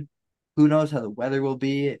play in. Who knows how the weather will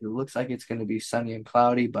be? It looks like it's going to be sunny and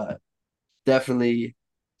cloudy, but definitely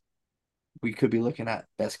we could be looking at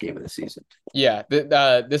best game of the season. yeah.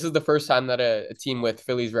 This is the first time that a team with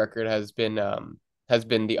Philly's record has been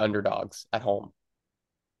the underdogs at home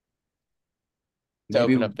to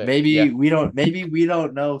Maybe open up the maybe yeah we don't maybe we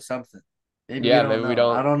don't know something. Maybe we yeah. don't Maybe we know.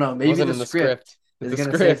 I don't. don't know. It Maybe wasn't the in the script script. is The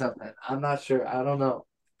gonna say script. something. I'm not sure. I don't know.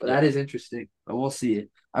 But that Yeah. is interesting. But we'll see it.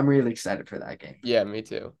 I'm really excited for that game. Yeah, me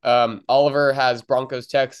too. Oliver has Broncos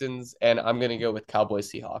Texans, and I'm gonna go with Cowboys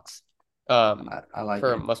Seahawks. I like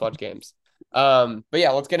For it. must watch games. But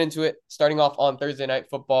yeah, let's get into it. Starting off on Thursday night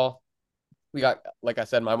football, we got like I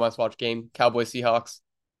said, my must watch game, Cowboys Seahawks.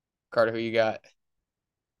 Carter, who you got?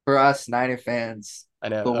 For us Niner fans, I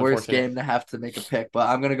know, the worst unfortunate. game to have to make a pick, but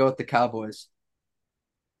I'm gonna go with the Cowboys.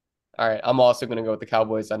 All right, I'm also gonna go with the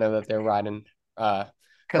Cowboys. I know that they're uh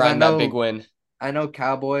Because I riding that big know win. I know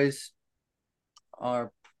Cowboys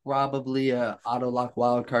are probably a auto lock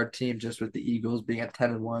wild card team just with the Eagles being at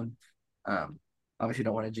 10-1. Um, obviously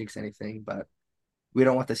don't want to jinx anything, but we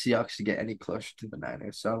don't want the Seahawks to get any closer to the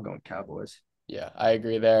Niners, so I'm going Cowboys. Yeah, I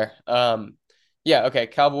agree there. Yeah, okay,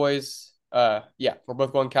 Cowboys. Yeah, we're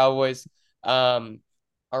both going Cowboys.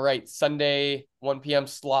 All right, Sunday 1 p.m.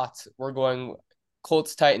 slot. We're going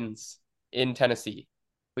Colts Titans in Tennessee.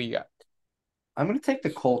 Who you got? I'm gonna take the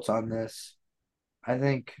Colts on this. I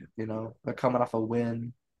think, they're coming off a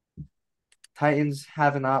win. Titans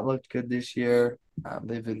have not looked good this year.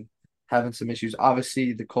 They've been having some issues.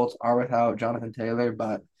 Obviously, the Colts are without Jonathan Taylor,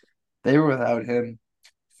 but they were without him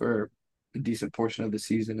for a decent portion of the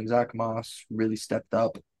season. And Zach Moss really stepped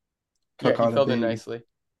up, Yeah, took he on a filled in big nicely.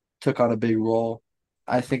 took on a big role.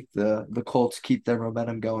 I think the Colts keep their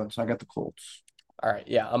momentum going, so I got the Colts. All right,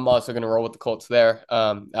 yeah, I'm also gonna roll with the Colts there.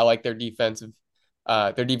 I like their defensive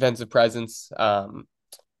presence.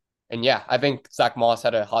 And yeah, I think Zach Moss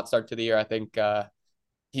had a hot start to the year. I think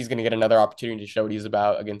he's gonna get another opportunity to show what he's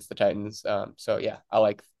about against the Titans. So yeah, I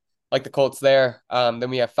like the Colts there. Then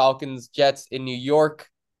we have Falcons Jets in New York.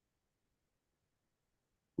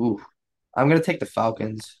 Ooh, I'm gonna take the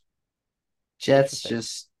Falcons. Jets Interesting.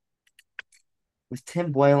 just with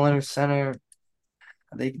Tim Boyle under center,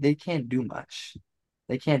 they can't do much.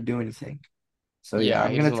 They can't do anything. So yeah, Yeah,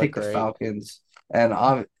 I'm he gonna doesn't look take the great. Falcons. And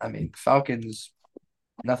I mean, Falcons,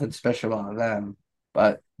 nothing special on them,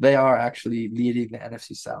 but they are actually leading the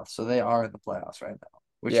NFC South, so they are in the playoffs right now,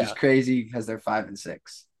 which is Yeah, crazy because they're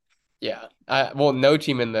 5-6. yeah. Well, no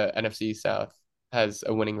team in the NFC South has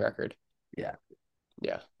a winning record. Yeah,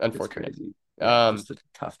 Yeah, it's unfortunate. crazy. Yeah, Um, just a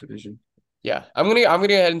tough division. yeah, I'm gonna go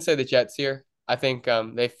ahead and say the Jets here. I think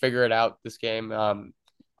they figure it out this game.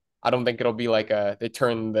 I don't think it'll be like they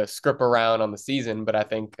turn the script around on the season, but I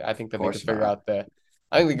think Of that they could course figure not. out the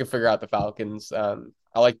I think they could figure out the Falcons.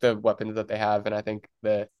 I like the weapons that they have, and I think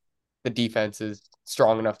the defense is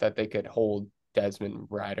strong enough that they could hold Desmond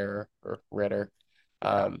Ritter or Ritter.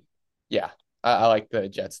 Yeah. Yeah, I like the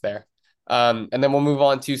Jets there. And then we'll move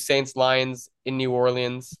on to Saints Lions in New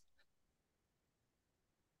Orleans.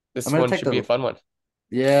 I'm This gonna one take should be a the fun one.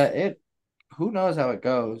 yeah, it who knows how it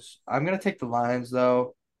goes. I'm gonna take the Lions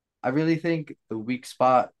though. I really think the weak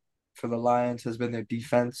spot for the Lions has been their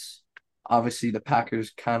defense. Obviously, the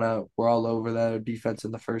Packers kind of were all over their defense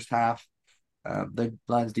in the first half. The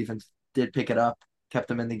Lions defense did pick it up, kept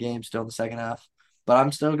them in the game still in the second half. But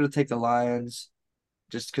I'm still gonna take the Lions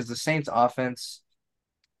just because the Saints offense,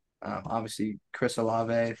 obviously Chris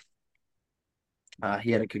Olave,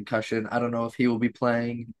 he had a concussion. I don't know if he will be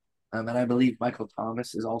playing. And I believe Michael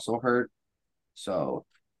Thomas is also hurt. So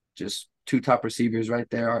just two top receivers right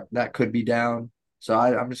there that could be down. So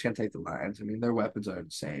I'm just gonna take the Lions. I mean, their weapons are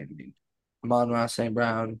insane. I mean, Amon-Ra St.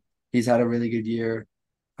 Brown, he's had a really good year.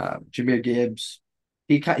 Jahmyr Gibbs,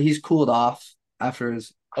 he's cooled off after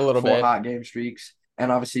his A little four bit. hot game streaks, and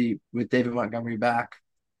obviously with David Montgomery back,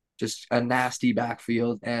 just a nasty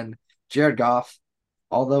backfield. And Jared Goff,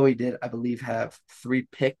 although he did, I believe, have 3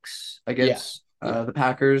 picks Yeah. against Yeah. the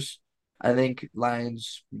Packers, I think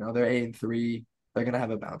Lions, they're 8-3. They're gonna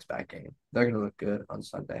have a bounce back game. They're gonna look good on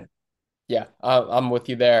Sunday. Yeah. I'm with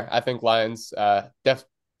you there. I think Lions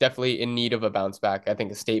definitely in need of a bounce back. I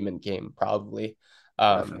think a statement game probably.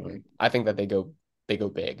 Definitely. I think that they go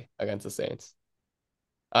big against the Saints.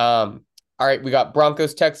 All right, we got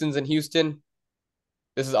Broncos, Texans, in Houston.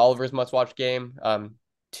 This is Oliver's must-watch game.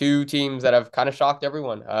 Two teams that have kind of shocked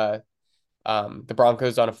everyone. The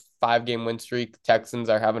Broncos on a 5-game win streak. Texans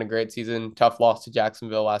are having a great season. Tough loss to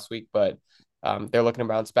Jacksonville last week, but they're looking to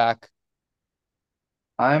bounce back.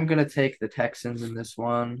 I'm gonna take the Texans in this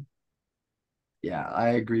one. Yeah, I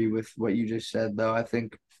agree with what you just said, though. I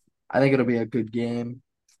think it'll be a good game.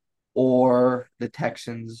 Or the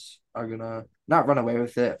Texans are gonna not run away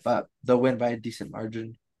with it, but they'll win by a decent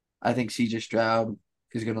margin. I think CJ Stroud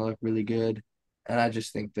is gonna look really good, and I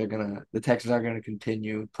just think the Texans are gonna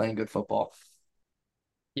continue playing good football.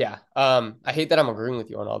 Yeah. I hate that I'm agreeing with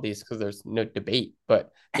you on all these because there's no debate,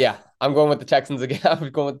 but yeah, I'm going with the Texans again.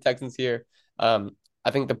 I'm going with the Texans here. I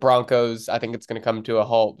think the Broncos, I think it's going to come to a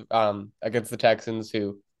halt against the Texans,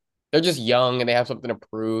 who they're just young and they have something to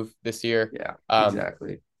prove this year. Yeah, Um,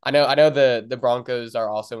 exactly. I know the Broncos are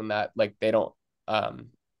also in that like they don't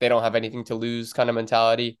have anything to lose kind of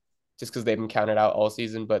mentality just because they've been counted out all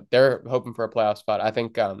season, but they're hoping for a playoff spot. I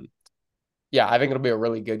think yeah, I think it'll be a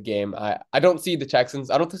really good game. I don't see the Texans.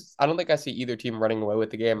 I don't think I see either team running away with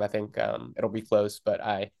the game. I think it'll be close, but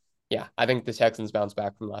I think the Texans bounce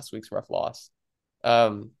back from last week's rough loss.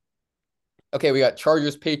 Um okay, we got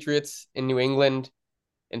Chargers Patriots in New England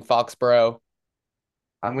in Foxborough.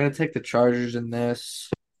 I'm gonna take the Chargers in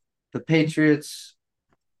this. The Patriots,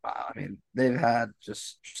 I mean, they've had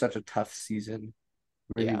just such a tough season,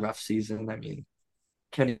 really Yeah. rough season. I mean,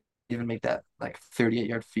 can't even make that like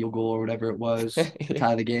 38-yard field goal or whatever it was to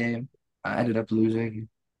tie the game. I ended up losing.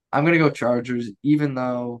 I'm gonna go Chargers, even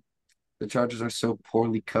though the Chargers are so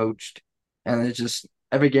poorly coached, and it's just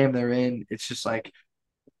every game they're in, it's just like,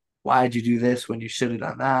 why'd you do this when you should have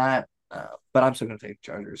done that? But I'm still gonna take the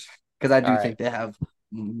Chargers because I All do right. think they have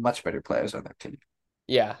much better players on their team.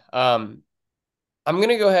 Yeah. I'm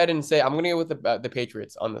gonna go ahead and say I'm gonna go with the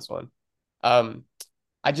Patriots on this one. Um,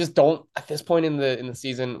 I just don't at this point in the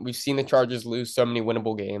season. We've seen the Chargers lose so many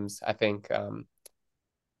winnable games. I think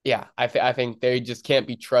yeah, I think they just can't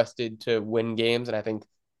be trusted to win games, and I think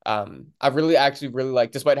I really actually really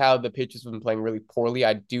like, despite how the Patriots have been playing really poorly,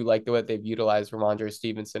 I do like the way they've utilized Ramondre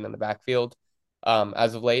Stevenson in the backfield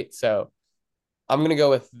as of late. So I'm gonna go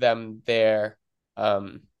with them there.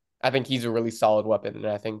 Um, I think he's a really solid weapon, and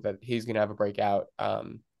I think that he's gonna have a breakout.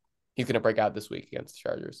 He's gonna break out this week against the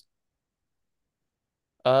Chargers.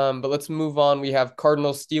 But let's move on. We have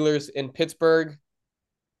Cardinals Steelers in Pittsburgh.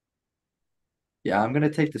 Yeah, I'm gonna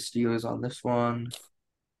take the Steelers on this one.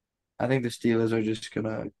 I think the Steelers are just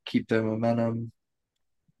gonna keep their momentum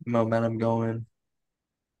going.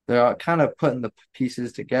 They're kind of putting the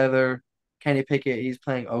pieces together. Kenny Pickett, he's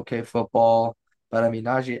playing okay football, but I mean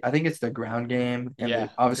Najee, I think it's the ground game, and Yeah,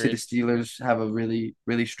 obviously the agreed. Steelers have a really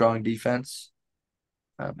really strong defense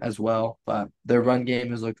as well, but their run game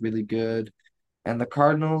has looked really good, and the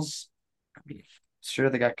Cardinals, I mean, sure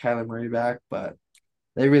they got Kyler Murray back, but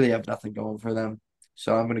they really have nothing going for them.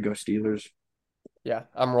 So I'm gonna go Steelers. Yeah,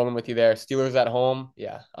 I'm rolling with you there. Steelers at home.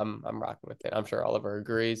 Yeah, I'm rocking with it. I'm sure Oliver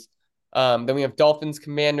agrees. Then we have Dolphins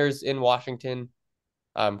Commanders in Washington.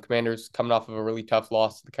 Commanders coming off of a really tough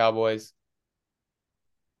loss to the Cowboys.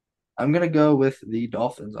 I'm gonna go with the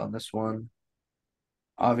Dolphins on this one.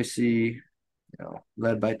 Obviously,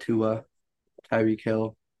 led by Tua, Tyreek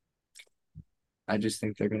Hill. I just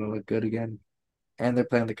think they're gonna look good again. And they're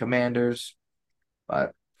playing the Commanders,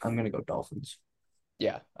 but I'm gonna go Dolphins.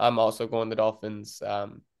 Yeah, I'm also going the Dolphins.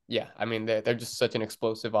 Yeah, I mean they're just such an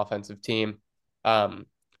explosive offensive team. Um,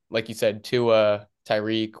 like you said, Tua,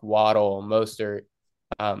 Tyreek, Waddle, Mostert.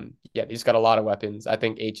 Yeah, he's got a lot of weapons. I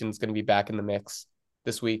think Achen's going to be back in the mix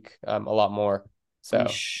this week, a lot more. So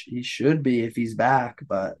He should be if he's back,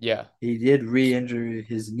 but yeah, he did re-injure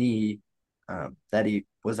his knee that he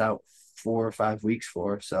was out 4 or 5 weeks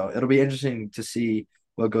for. So it'll be interesting to see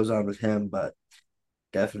what goes on with him, but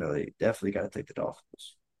definitely got to take the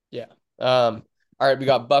Dolphins. yeah. All right, we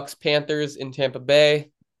got Bucks Panthers in Tampa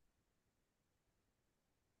Bay.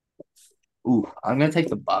 Ooh, I'm gonna take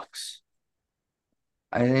the Bucks.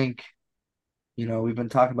 I think we've been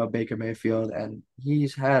talking about Baker Mayfield, and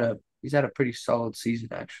he's had a pretty solid season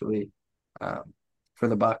actually, for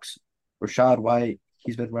the Bucks. Rashad White,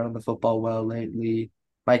 he's been running the football well lately.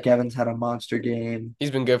 Mike Evans had a monster game.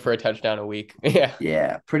 He's been good for a touchdown a week. Yeah,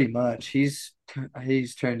 Yeah, pretty much. He's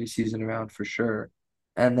turned his season around for sure.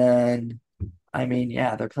 And then, I mean,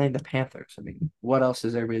 yeah, they're playing the Panthers. I mean, what else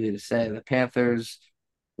is there really to say? The Panthers,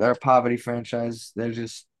 they're a poverty franchise. They're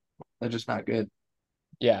just not good.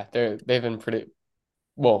 yeah. They've been pretty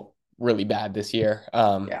well, really bad this year.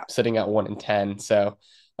 Yeah, Sitting at 1-10. So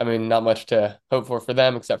I mean, not much to hope for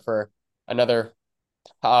them except for another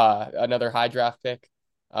another high draft pick.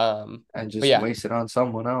 and But just yeah, waste it on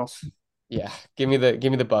someone else. yeah. Give me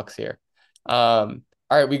the Bucks here. All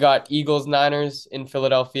right, we got Eagles Niners in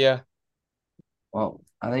Philadelphia. Well,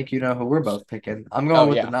 I think you know who we're both picking. Oh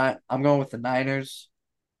yeah, I'm going with the Niners.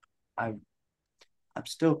 I'm I'm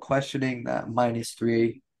still questioning that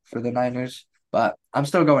 -3 for the Niners, but I'm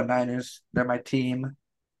still going Niners. They're my team.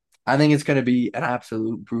 I think it's going to be an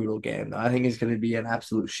absolute brutal game, though. I think it's going to be an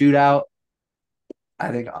absolute shootout.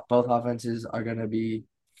 I think both offenses are going to be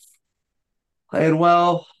playing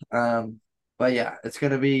well. But yeah, it's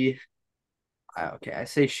going to be okay. I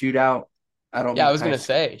say shootout. I don't yeah. I mean was high gonna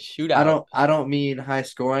score. say I shootout. don't I don't mean high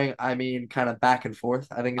scoring. I mean kind of back and forth.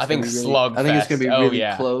 I think I think it's gonna slugfest. be Oh really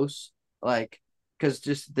yeah, close. Like because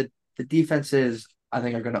just the defenses I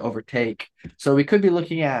think are gonna overtake. So we could be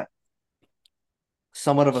looking at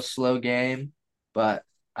somewhat of a slow game, but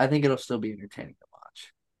I think it'll still be entertaining to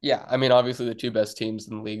watch. yeah. I mean, obviously the two best teams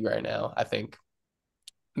in the league right now. I think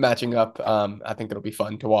matching up. I think it'll be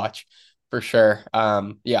fun to watch for sure.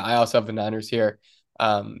 Yeah, I also have the Niners here.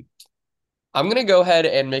 Um, I'm gonna go ahead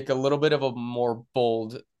and make a little bit of a more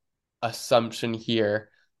bold assumption here.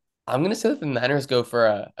 I'm gonna say that the Niners go for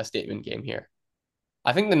a statement game here.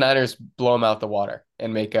 I think the Niners blow them out the water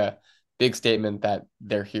and make a big statement that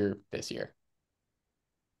they're here this year.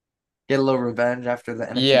 Get a little revenge after the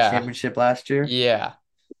NFC Yeah, Championship last year. yeah.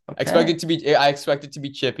 Okay. I expect it to be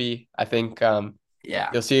chippy. I think Yeah.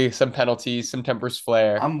 you'll see some penalties, some tempers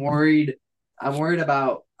flare. I'm worried. I'm worried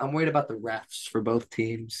about the refs for both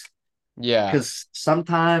teams. Yeah, Because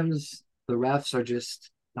sometimes the refs are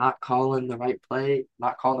just not calling the right play,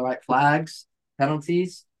 not calling the right flags,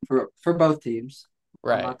 penalties for both teams. I'm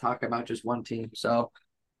right. not talking about just one team. So,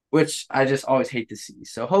 which I just always hate to see.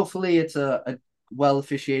 So hopefully it's a well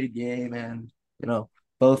officiated game and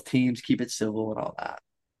both teams keep it civil and all that.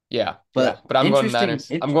 Yeah, yeah. But But I'm going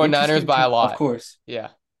Niners. I'm going Niners interesting by a team, of lot. course. Yeah,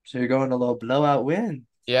 So you're going a little blowout win,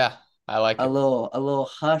 yeah. I like it. a little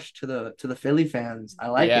hush to the Philly fans. I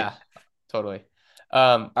like it. Yeah, totally.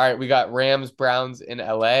 All right, we got Rams Browns in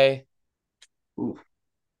LA. Ooh.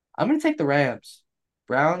 I'm gonna take the Rams.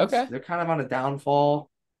 Browns, Okay. they're kind of on a downfall.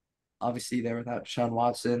 Obviously, they're without Sean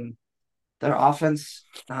Watson. Their offense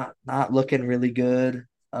not looking really good.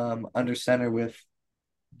 Under center with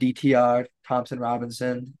DTR, Thompson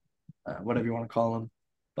Robinson, whatever you want to call him.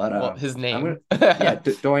 But Well, his I'm gonna name. yeah,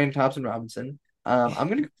 Dorian Thompson Robinson. I'm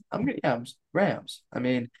gonna yeah, Rams. I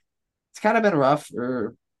mean, it's kind of been rough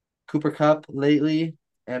for Cooper Cup lately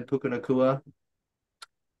and Puka Nacua.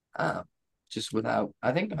 Um, just without.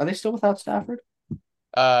 I think are they still without Stafford?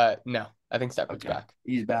 No, I think Stafford's Okay, back.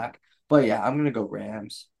 he's back. But yeah, I'm gonna go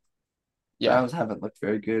Rams. Yeah, Browns haven't looked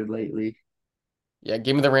very good lately. yeah.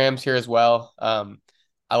 Give me the Rams here as well.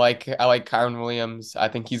 I like Kyron Williams. I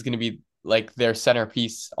think he's going to be like their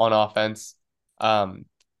centerpiece on offense. Um,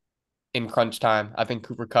 in crunch time, I think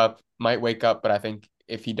Cooper Cup might wake up, but I think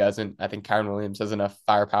if he doesn't, I think Kyron Williams has enough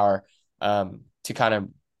firepower to kind of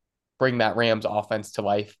bring that Rams offense to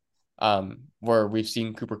life, where we've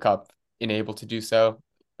seen Cooper Kupp unable to do so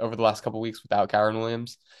over the last couple of weeks without Kyren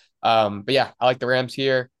Williams. But yeah, I like the Rams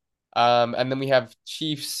here. And then we have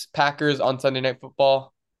Chiefs Packers on Sunday Night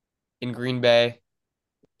Football in Green Bay.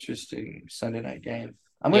 Interesting Sunday night game.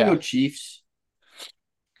 I'm gonna go Chiefs.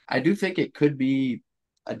 I do think it could be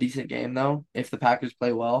a decent game though if the Packers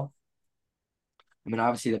play well. I mean,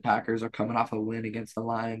 obviously the Packers are coming off a win against the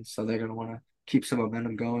Lions, so they're gonna want to keep some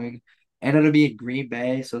momentum going. And it'll be in Green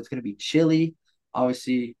Bay, so it's gonna be chilly.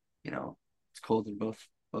 Obviously, it's cold in both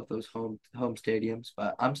those home stadiums,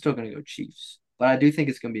 but I'm still gonna go Chiefs. But I do think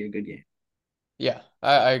it's gonna be a good game. Yeah,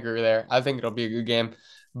 I agree there. I think it'll be a good game,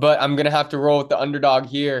 but I'm gonna have to roll with the underdog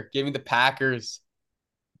here. Give me the Packers.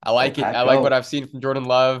 I like it. I like what I've seen from Jordan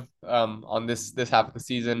Love on this half of the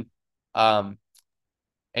season. And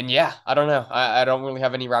yeah, I don't know. I don't really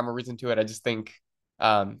have any rhyme or reason to it. I just think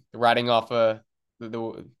riding off the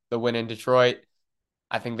win in Detroit,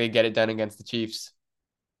 I think they get it done against the Chiefs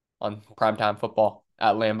on primetime football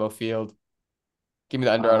at Lambeau Field. Give me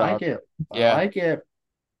the underdog. I like it. I like it.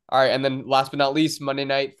 All right, and then last but not least, Monday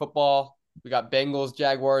Night Football. We got Bengals,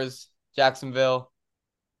 Jaguars, Jacksonville.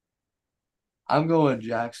 I'm going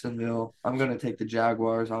Jacksonville. I'm going to take the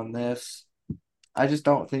Jaguars on this. I just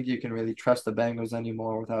don't think you can really trust the Bengals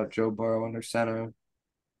anymore without Joe Burrow under center.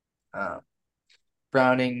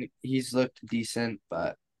 Browning, he's looked decent,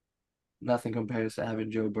 but nothing compares to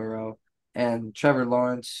having Joe Burrow. And Trevor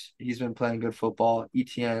Lawrence, he's been playing good football.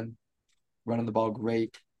 ETN, running the ball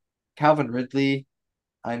great. Calvin Ridley,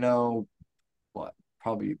 I know,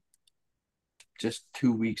 probably just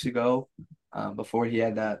 2 weeks ago, before he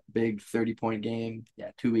had that big 30-point game,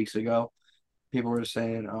 2 weeks ago, people were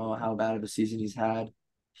saying, oh, how bad of a season he's had.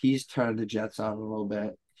 He's turned the Jets on a little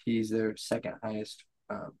bit. He's their second highest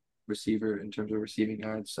receiver in terms of receiving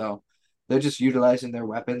yards. So they're just utilizing their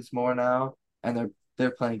weapons more now, and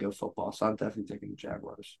they're playing good football. So I'm definitely taking the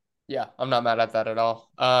Jaguars. Yeah, I'm not mad at that at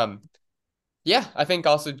all. Yeah, I think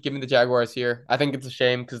also give me the Jaguars here. I think it's a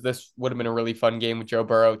shame because this would have been a really fun game with Joe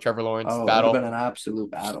Burrow, Trevor Lawrence battle. It would have been an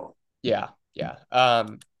absolute battle. Yeah.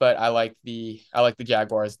 But I like the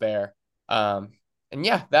Jaguars there. And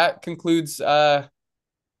yeah, that concludes our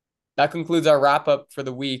wrap up for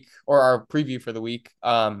the week, or our preview for the week.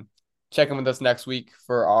 Check in with us next week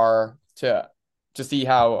for to see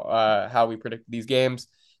how we predict these games.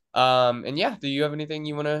 And yeah, do you have anything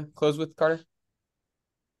you want to close with, Carter?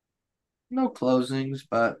 No closings,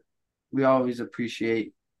 but we always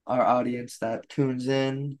appreciate our audience that tunes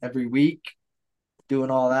in every week, doing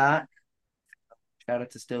all that. Shout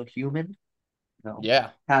out to Still Human.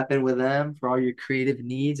 Yeah. Happen with them for all your creative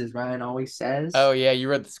needs, as Ryan always says. Oh yeah, you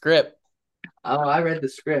read the script. Oh, I read the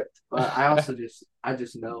script, but I also I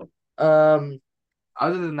just know. Other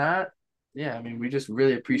than that, yeah, I mean, we just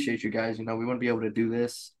really appreciate you guys. We wouldn't be able to do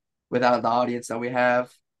this without the audience that we have.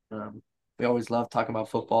 We always love talking about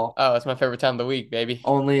football. Oh, it's my favorite time of the week, baby.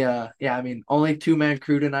 Only 2-man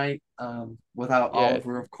crew tonight. Without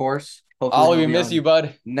Oliver, of course. Oliver, we miss you,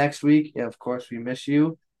 bud. Next week, yeah, of course, we miss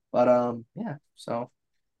you. But yeah, so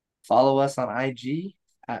follow us on IG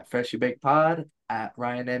at Freshly Baked Pod, at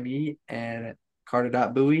Ryan ME, and at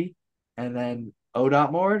Carter.Bowie, and then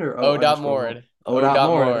O.Mord or O.Mord.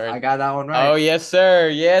 O.Mord. I got that one right. Oh, yes, sir.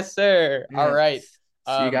 Yes, sir. Yeah. All right.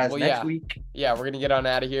 See you guys next week. Yeah, we're going to get on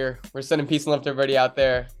out of here. We're sending peace and love to everybody out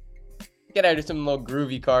there. Get out of some little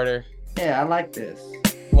groovy, Carter. Yeah, I like this.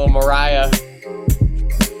 A little Mariah.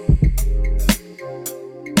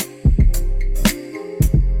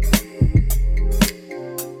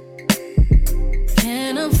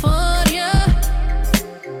 Can't afford ya.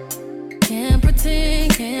 Can't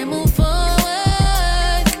pretend, can't move forward.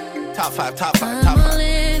 Top five.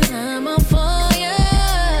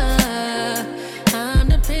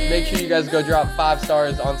 Make sure you guys go drop 5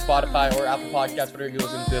 stars on Spotify or Apple Podcasts, whatever you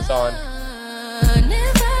listen to this on.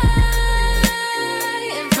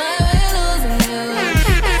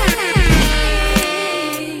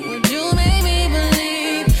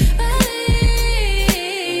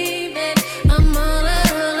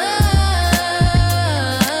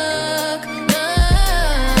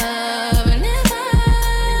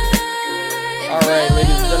 All right,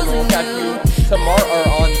 ladies and gentlemen, we'll catch you tomorrow or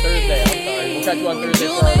on Thursday. I'm sorry. We'll catch you on Thursday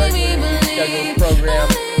for our regular